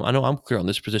know I'm clear on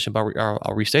this position, but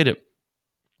I'll restate it.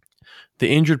 The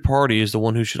injured party is the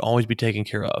one who should always be taken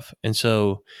care of. And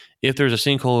so if there's a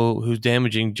sinkhole who's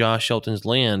damaging Josh Shelton's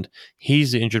land,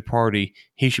 he's the injured party.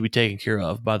 He should be taken care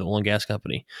of by the oil and gas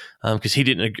company because he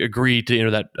didn't agree to enter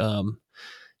that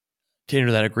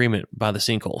agreement by the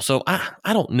sinkhole. So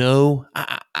I don't know.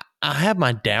 I have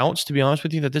my doubts, to be honest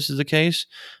with you, that this is the case,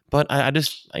 but I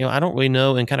just, I don't really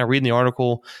know. And kind of reading the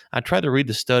article, I tried to read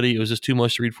the study. It was just too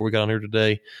much to read before we got on here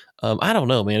today. I don't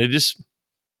know, man.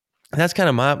 That's kind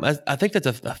of I think that's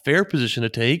a fair position to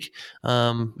take.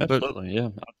 Absolutely, yeah,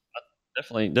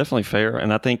 definitely fair.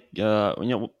 And I think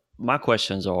my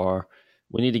questions are: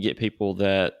 we need to get people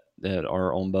that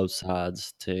are on both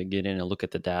sides to get in and look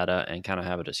at the data and kind of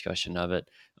have a discussion of it.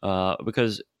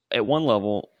 Because at one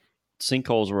level,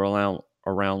 sinkholes were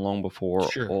around long before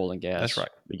oil and gas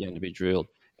began to be drilled.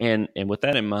 And with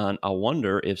that in mind, I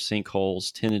wonder if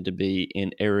sinkholes tended to be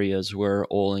in areas where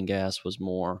oil and gas was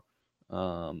more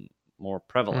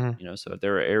prevalent. Mm-hmm. So if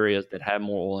there are areas that have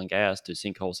more oil and gas, do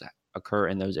sinkholes occur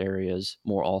in those areas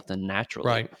more often naturally?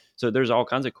 Right. So there's all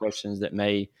kinds of questions that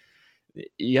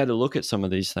you had to look at some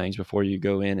of these things before you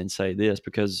go in and say this,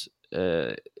 because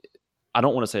I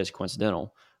don't want to say it's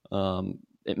coincidental.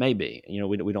 It may be,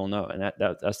 we don't know. And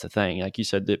that's the thing. Like you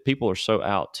said, that people are so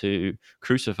out to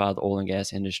crucify the oil and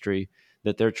gas industry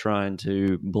that they're trying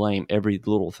to blame every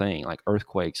little thing like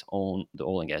earthquakes on the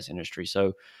oil and gas industry.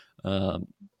 So,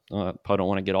 I probably don't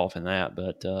want to get off in that,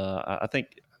 but I think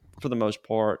for the most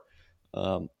part,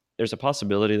 there's a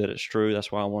possibility that it's true.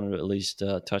 That's why I wanted to at least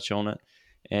touch on it.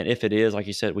 And if it is, like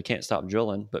you said, we can't stop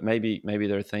drilling, but maybe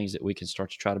there are things that we can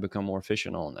start to try to become more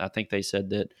efficient on. I think they said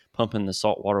that pumping the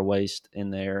saltwater waste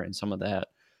in there and some of that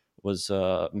was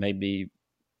maybe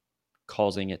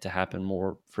causing it to happen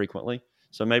more frequently.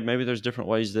 So maybe there's different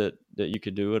ways that you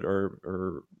could do it,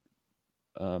 or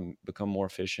become more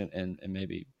efficient and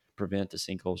maybe prevent the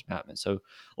sinkholes from happening. So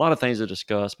a lot of things to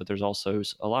discuss, but there's also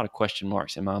a lot of question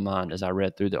marks in my mind as I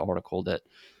read through the article that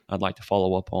I'd like to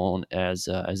follow up on as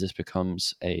this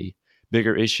becomes a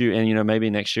bigger issue. And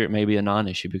maybe next year it may be a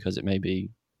non-issue because it may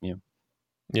be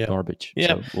garbage.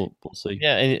 Yeah. So we'll see.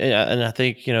 Yeah, and I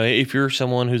think if you're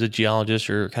someone who's a geologist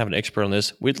or kind of an expert on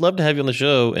this, we'd love to have you on the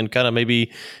show and kind of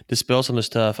maybe dispel some of the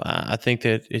stuff. I think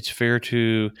that it's fair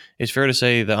to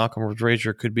say the Occam's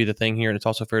razor could be the thing here, and it's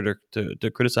also fair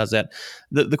to criticize that.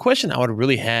 The question I would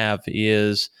really have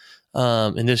is,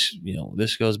 and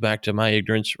this goes back to my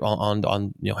ignorance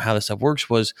on how this stuff works,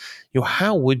 was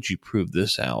how would you prove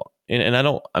this out?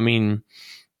 And I mean.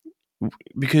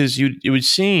 Because it would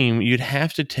seem you'd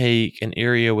have to take an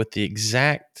area with the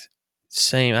exact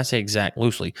same, I say exact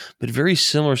loosely, but very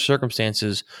similar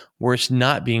circumstances where it's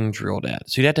not being drilled at.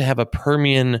 So you'd have to have a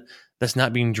Permian that's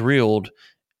not being drilled,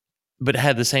 but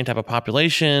had the same type of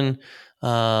population,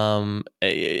 and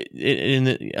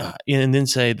then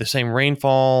say the same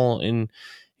rainfall, and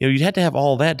you'd have to have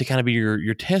all that to kind of be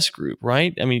your test group,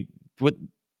 right? I mean, what?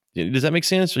 Does that make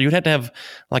sense? Or you'd have to have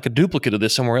like a duplicate of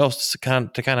this somewhere else to kind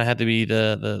of have to be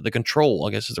the control,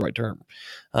 I guess is the right term,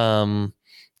 to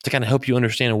kind of help you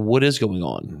understand what is going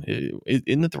on.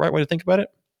 Isn't that the right way to think about it?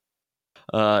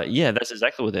 Yeah, that's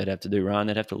exactly what they'd have to do, Ryan.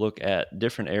 They'd have to look at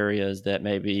different areas that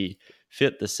maybe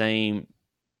fit the same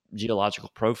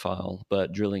geological profile,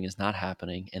 but drilling is not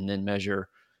happening, and then measure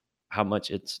how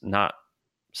much it's not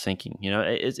sinking.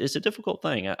 It's a difficult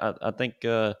thing. I think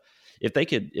if they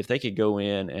could go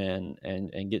in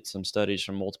and get some studies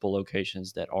from multiple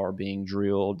locations that are being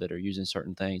drilled, that are using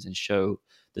certain things, and show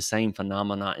the same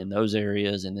phenomena in those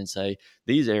areas, and then say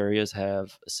these areas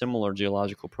have a similar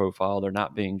geological profile, they're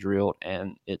not being drilled,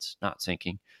 and it's not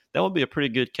sinking, that would be a pretty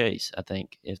good case. I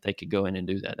think if they could go in and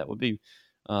do that, that would be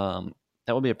a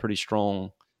pretty strong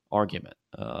argument.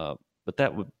 But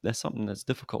that's something that's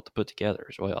difficult to put together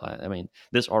as well. I mean,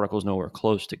 this article is nowhere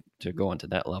close to going to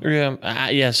that level.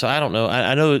 Yeah. So I don't know.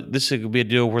 I know this could be a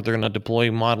deal where they're going to deploy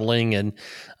modeling and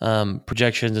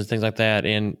projections and things like that,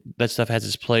 and that stuff has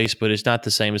its place, but it's not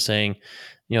the same as saying,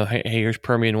 hey, here's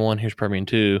Permian 1, here's Permian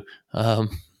 2. And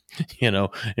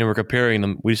we're comparing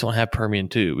them. We just don't have Permian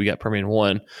 2. We got Permian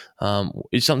 1.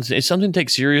 It's something to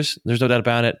take serious. There's no doubt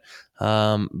about it.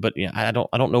 But yeah, I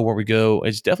don't know where we go.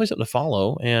 It's definitely something to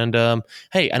follow. And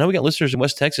hey, I know we got listeners in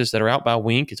West Texas that are out by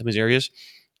Wink in some of these areas.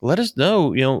 Let us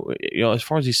know, as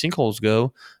far as these sinkholes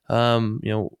go.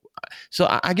 So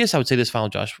I guess I would say this final,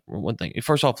 Josh, one thing.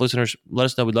 First off, listeners, let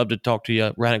us know. We'd love to talk to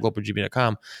you. Ryan at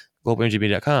globalergb.com,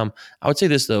 globalergb.com. I would say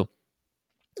this, though.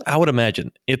 I would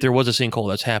imagine if there was a sinkhole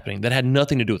that's happening that had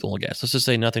nothing to do with oil and gas, let's just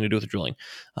say nothing to do with the drilling,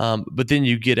 but then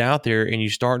you get out there and you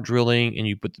start drilling and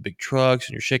you put the big trucks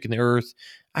and you're shaking the earth,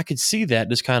 I could see that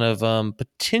just kind of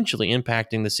potentially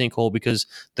impacting the sinkhole because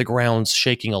the ground's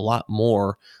shaking a lot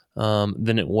more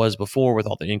than it was before with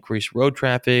all the increased road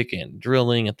traffic and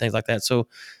drilling and things like that. So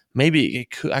maybe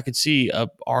I could see an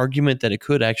argument that it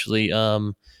could actually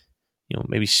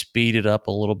maybe speed it up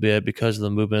a little bit because of the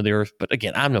movement of the earth. But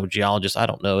again, I'm no geologist. I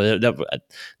don't know.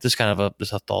 Just kind of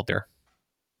just a thought there.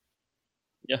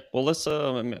 Yeah. Well, let's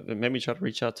maybe try to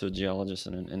reach out to a geologist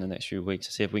in the next few weeks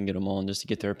to see if we can get them on just to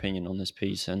get their opinion on this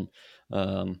piece. And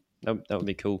that would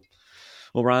be cool.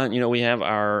 Well, Ryan, we have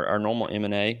our normal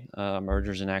M&A,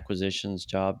 mergers and acquisitions,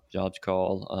 jobs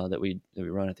call that we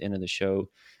run at the end of the show.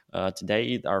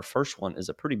 Today, our first one is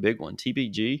a pretty big one.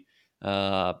 TBG,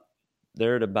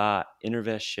 they're to buy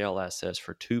Intervest Shale assets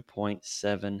for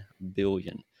 $2.7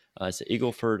 billion. It's an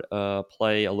Eagle Ford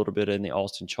play, a little bit in the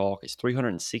Austin Chalk. It's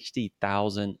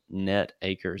 360,000 net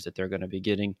acres that they're going to be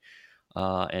getting,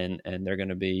 and they're going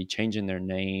to be changing their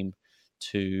name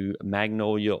to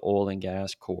Magnolia Oil and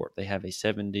Gas Corp. They have a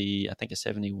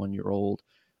 71-year-old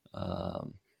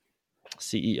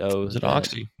CEO. Is it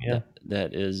Oxy? Yeah,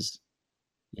 that is.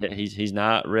 Yeah, he's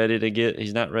not ready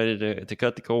to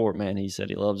cut the cord, man. He said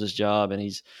he loves his job and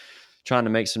he's trying to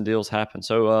make some deals happen.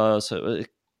 So a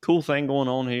cool thing going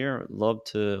on here. Love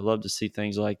to see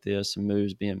things like this, some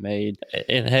moves being made.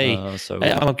 And hey,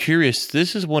 I'm curious.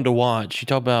 This is one to watch. You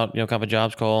talk about kind of a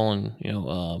jobs call and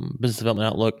business development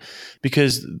outlook,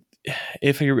 because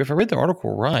if I read the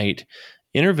article right,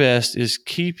 Intervest is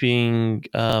keeping.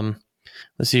 Let's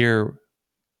see here.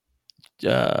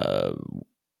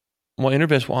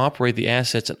 Intervest will operate the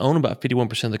assets and own about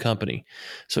 51% of the company.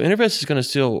 So Intervest is going to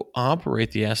still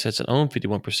operate the assets and own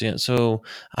 51%. So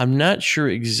I'm not sure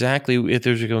exactly if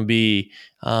there's going to be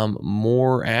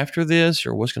more after this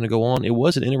or what's going to go on. It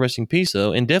was an interesting piece,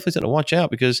 though, and definitely something to watch out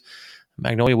because,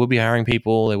 Magnolia will be hiring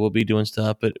people. They will be doing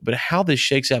stuff, but how this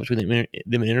shakes out between them and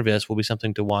Intervest will be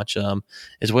something to watch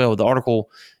as well. The article,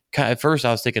 at first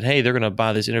I was thinking, hey, they're going to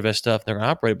buy this Intervest stuff, and they're going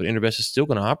to operate it, but Intervest is still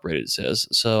going to operate it, it says.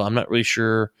 So I'm not really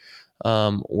sure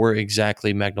where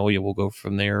exactly Magnolia will go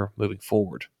from there moving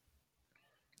forward.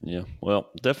 Yeah,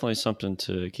 well, definitely something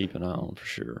to keep an eye on for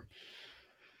sure.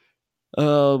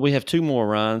 We have two more,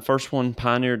 Ryan. First one,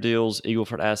 Pioneer deals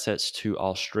Eagleford assets to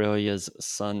Australia's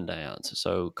Sundance.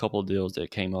 So a couple of deals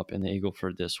that came up in the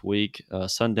Eagleford this week.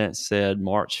 Sundance said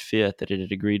March 5th that it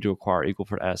had agreed to acquire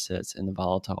Eagleford assets in the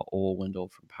volatile oil window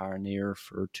from Pioneer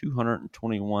for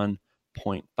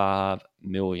 $221.5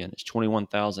 million. It's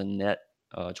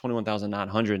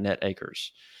 21,900 net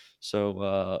acres.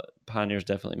 So Pioneer's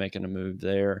definitely making a move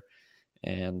there.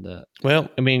 And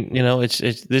well, I mean,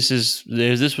 this was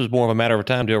more of a matter of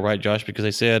time deal, right, Josh? Because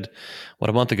they said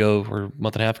a month ago or a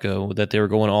month and a half ago that they were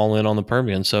going all in on the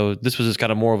Permian. So this was just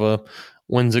kind of more of a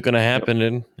when's it going to happen,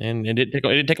 yep. and it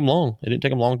didn't take them long. It didn't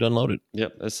take them long to unload it.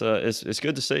 Yep, it's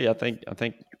good to see. I think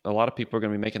a lot of people are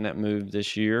going to be making that move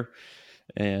this year,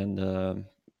 and I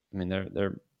mean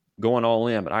they're going all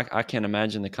in. But I can't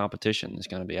imagine the competition is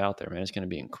going to be out there, man. It's going to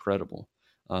be incredible.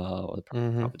 The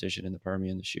competition in the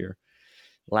Permian this year.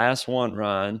 Last one,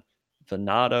 Ryan.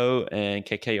 Venado and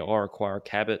KKR acquire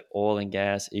Cabot Oil and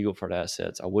Gas Eagleford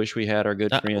assets. I wish we had our good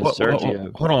friend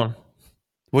Sergio. Hold on.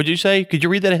 What did you say? Could you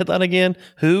read that headline again?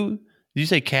 Who? Did you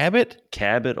say Cabot?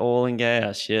 Cabot Oil and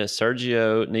Gas. Yes,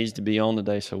 Sergio needs to be on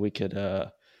today so we could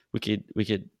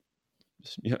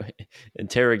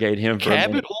interrogate him for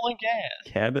Cabot Oil and Gas.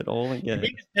 Cabot Oil and Gas. You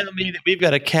mean to tell me that we've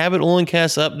got a Cabot Oil and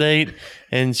Gas update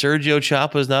and Sergio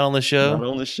Chapa's not on the show? Not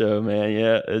on the show, man.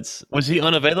 Yeah, was he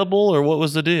unavailable or what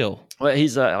was the deal? Well,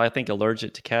 he's I think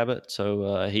allergic to Cabot,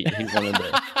 so he wanted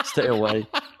to stay away.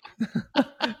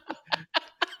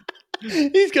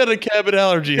 He's got a Cabot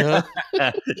allergy, huh?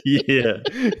 Yeah,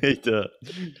 he does.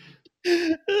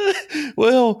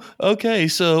 Well, okay.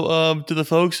 So to the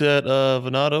folks at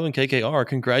Venado and KKR,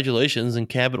 congratulations on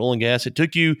Cabot Oil and Gas. It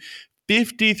took you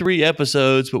 53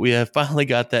 episodes, but we have finally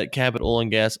got that Cabot Oil and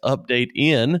Gas update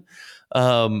in.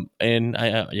 And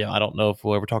I don't know if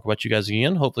we'll ever talk about you guys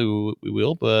again. Hopefully we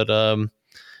will. But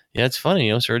yeah, it's funny.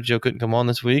 Sergio couldn't come on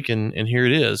this week, and here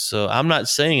it is. So I'm not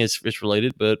saying it's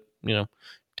related, but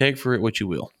take for it what you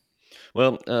will.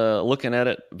 Well, looking at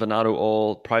it, Venado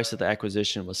Oil price of the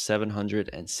acquisition was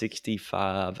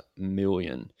 $765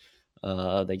 million.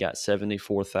 They got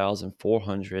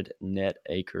 74,400 net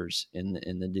acres in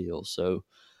the deal. So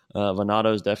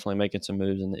Venado is definitely making some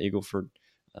moves in the Eagleford.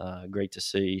 Great to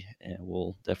see, and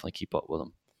we'll definitely keep up with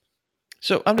them.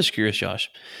 So I'm just curious, Josh,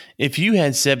 if you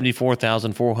had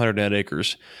 74,400 net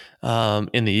acres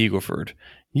in the Eagleford,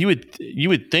 you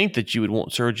would think that you would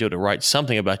want Sergio to write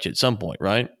something about you at some point,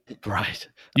 right? Right.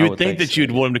 You would think that so.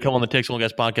 You'd want him to come on the Texas Oil and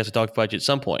Gas podcast to talk about you at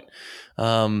some point.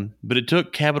 But it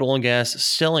took Cabot Oil and Gas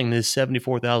selling this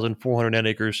 74,400 net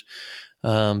acres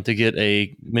to get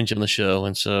a mention on the show.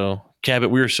 And so,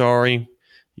 Cabot, we're sorry.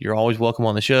 You're always welcome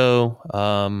on the show.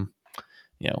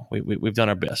 We've done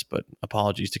our best, but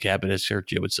apologies to Cabot, as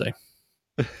Sergio would say.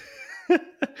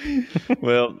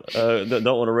 Well, don't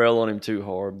want to rail on him too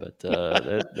hard, but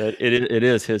it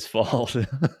is his fault. We're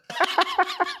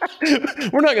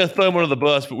not going to throw him under the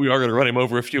bus, but we are going to run him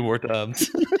over a few more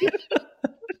times.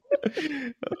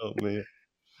 Oh man!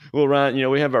 Well,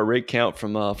 Ryan, we have our rig count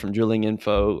from Drilling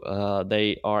Info.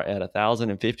 They are at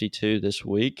 1,052 this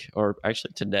week, or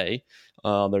actually today.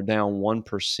 They're down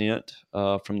 1%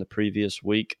 from the previous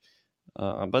week,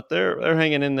 but they're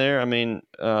hanging in there. I mean,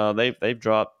 they've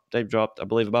dropped. I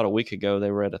believe about a week ago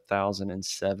they were at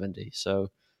 1,070. So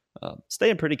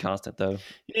staying pretty constant though.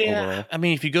 Yeah, overall. I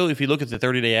mean, if you look at the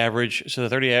 30-day average, so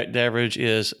the 30-day average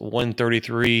is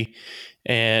 133,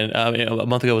 and a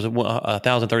month ago was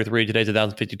 1,033. Today's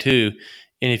 1,052,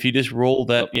 and if you just roll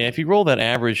that, if you roll that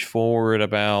average forward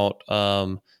about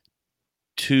 9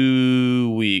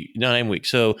 weeks,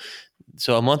 so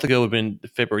a month ago would have been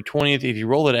February 20th. If you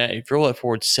roll it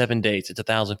forward 7 days, it's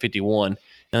 1,051.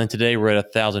 And then today we're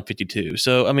at 1,052.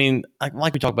 So, I mean,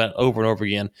 like we talk about over and over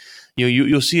again,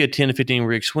 you'll see a 10 to 15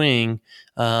 rig swing,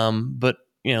 but,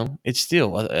 it's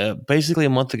still basically a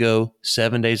month ago,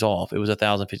 7 days off. It was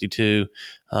 1,052.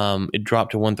 It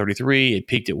dropped to 133. It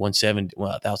peaked at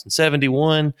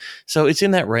 1,071. So it's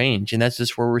in that range, and that's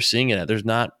just where we're seeing it at. There's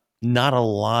not a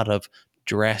lot of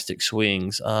drastic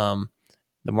swings.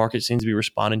 The market seems to be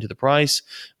responding to the price,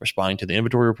 responding to the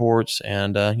inventory reports,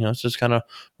 and it's just kind of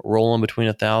rolling between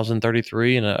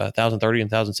 1,033 and 1,030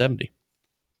 and 1,070.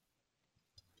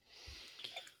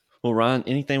 Well, Ryan,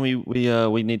 anything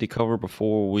we need to cover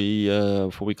before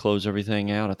we close everything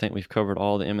out? I think we've covered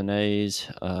all the M&As.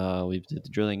 We've did the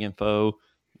drilling info,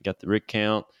 got the rig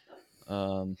count.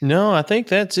 No, I think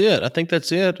that's it.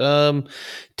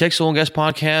 Texas Oil and Gas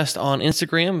Podcast on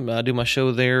Instagram. I do my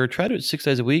show there. Try to do it 6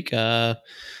 days a week.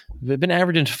 We've been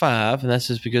averaging 5, and that's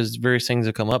just because various things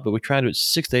have come up, but we try to do it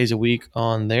 6 days a week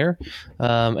on there.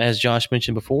 As Josh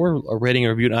mentioned before, a rating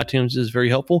and review on iTunes is very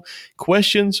helpful.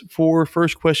 Questions for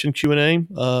first question Q&A.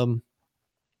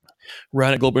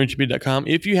 Ryan at globalengineering.com.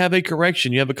 If you have a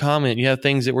correction, you have a comment, you have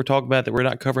things that we're talking about that we're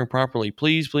not covering properly,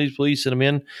 please send them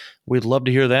in. We'd love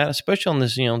to hear that, especially on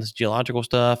this, this geological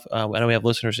stuff. I know we have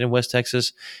listeners in West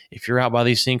Texas. If you're out by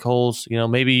these sinkholes,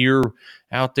 maybe you're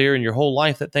out there and your whole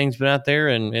life that thing's been out there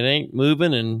and it ain't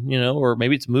moving, and or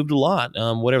maybe it's moved a lot.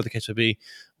 Whatever the case would be,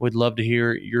 we'd love to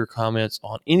hear your comments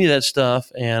on any of that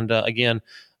stuff. And again,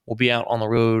 we'll be out on the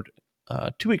road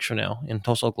 2 weeks from now in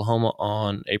Tulsa, Oklahoma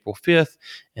on April 5th,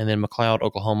 and then McLeod,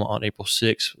 Oklahoma on April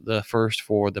 6th, the first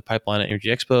for the Pipeline and Energy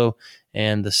Expo,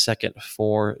 and the second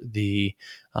for the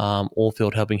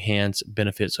Oilfield Helping Hands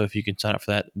benefit. So if you can sign up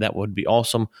for that, that would be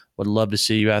awesome. Would love to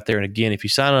see you out there. And again, if you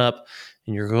sign up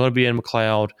and you're going to be in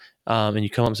McLeod and you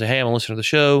come up and say, hey, I'm going to listen to the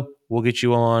show, we'll get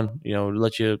you on,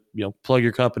 let you, plug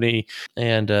your company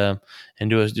and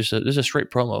do just a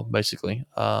straight promo, basically.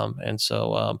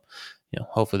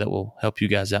 Hopefully that will help you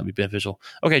guys out and be beneficial.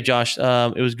 Okay, Josh,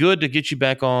 it was good to get you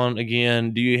back on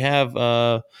again. Do you have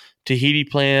Tahiti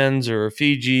plans or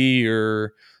Fiji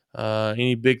or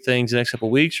any big things the next couple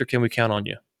of weeks, or can we count on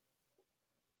you?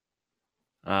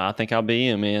 I think I'll be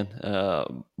in, man.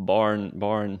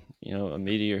 Barring a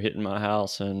meteor hitting my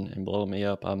house and blowing me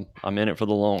up, I'm in it for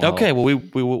the long haul. Okay, well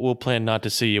we'll plan not to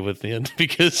see you within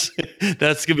because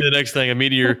that's gonna be the next thing. A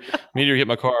meteor hit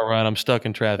my car, Ryan. I'm stuck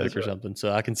in traffic or something,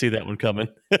 so I can see that one coming.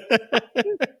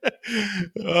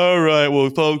 All right, well,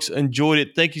 folks, enjoyed it.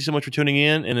 Thank you so much for tuning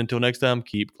in, and until next time,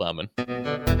 keep climbing.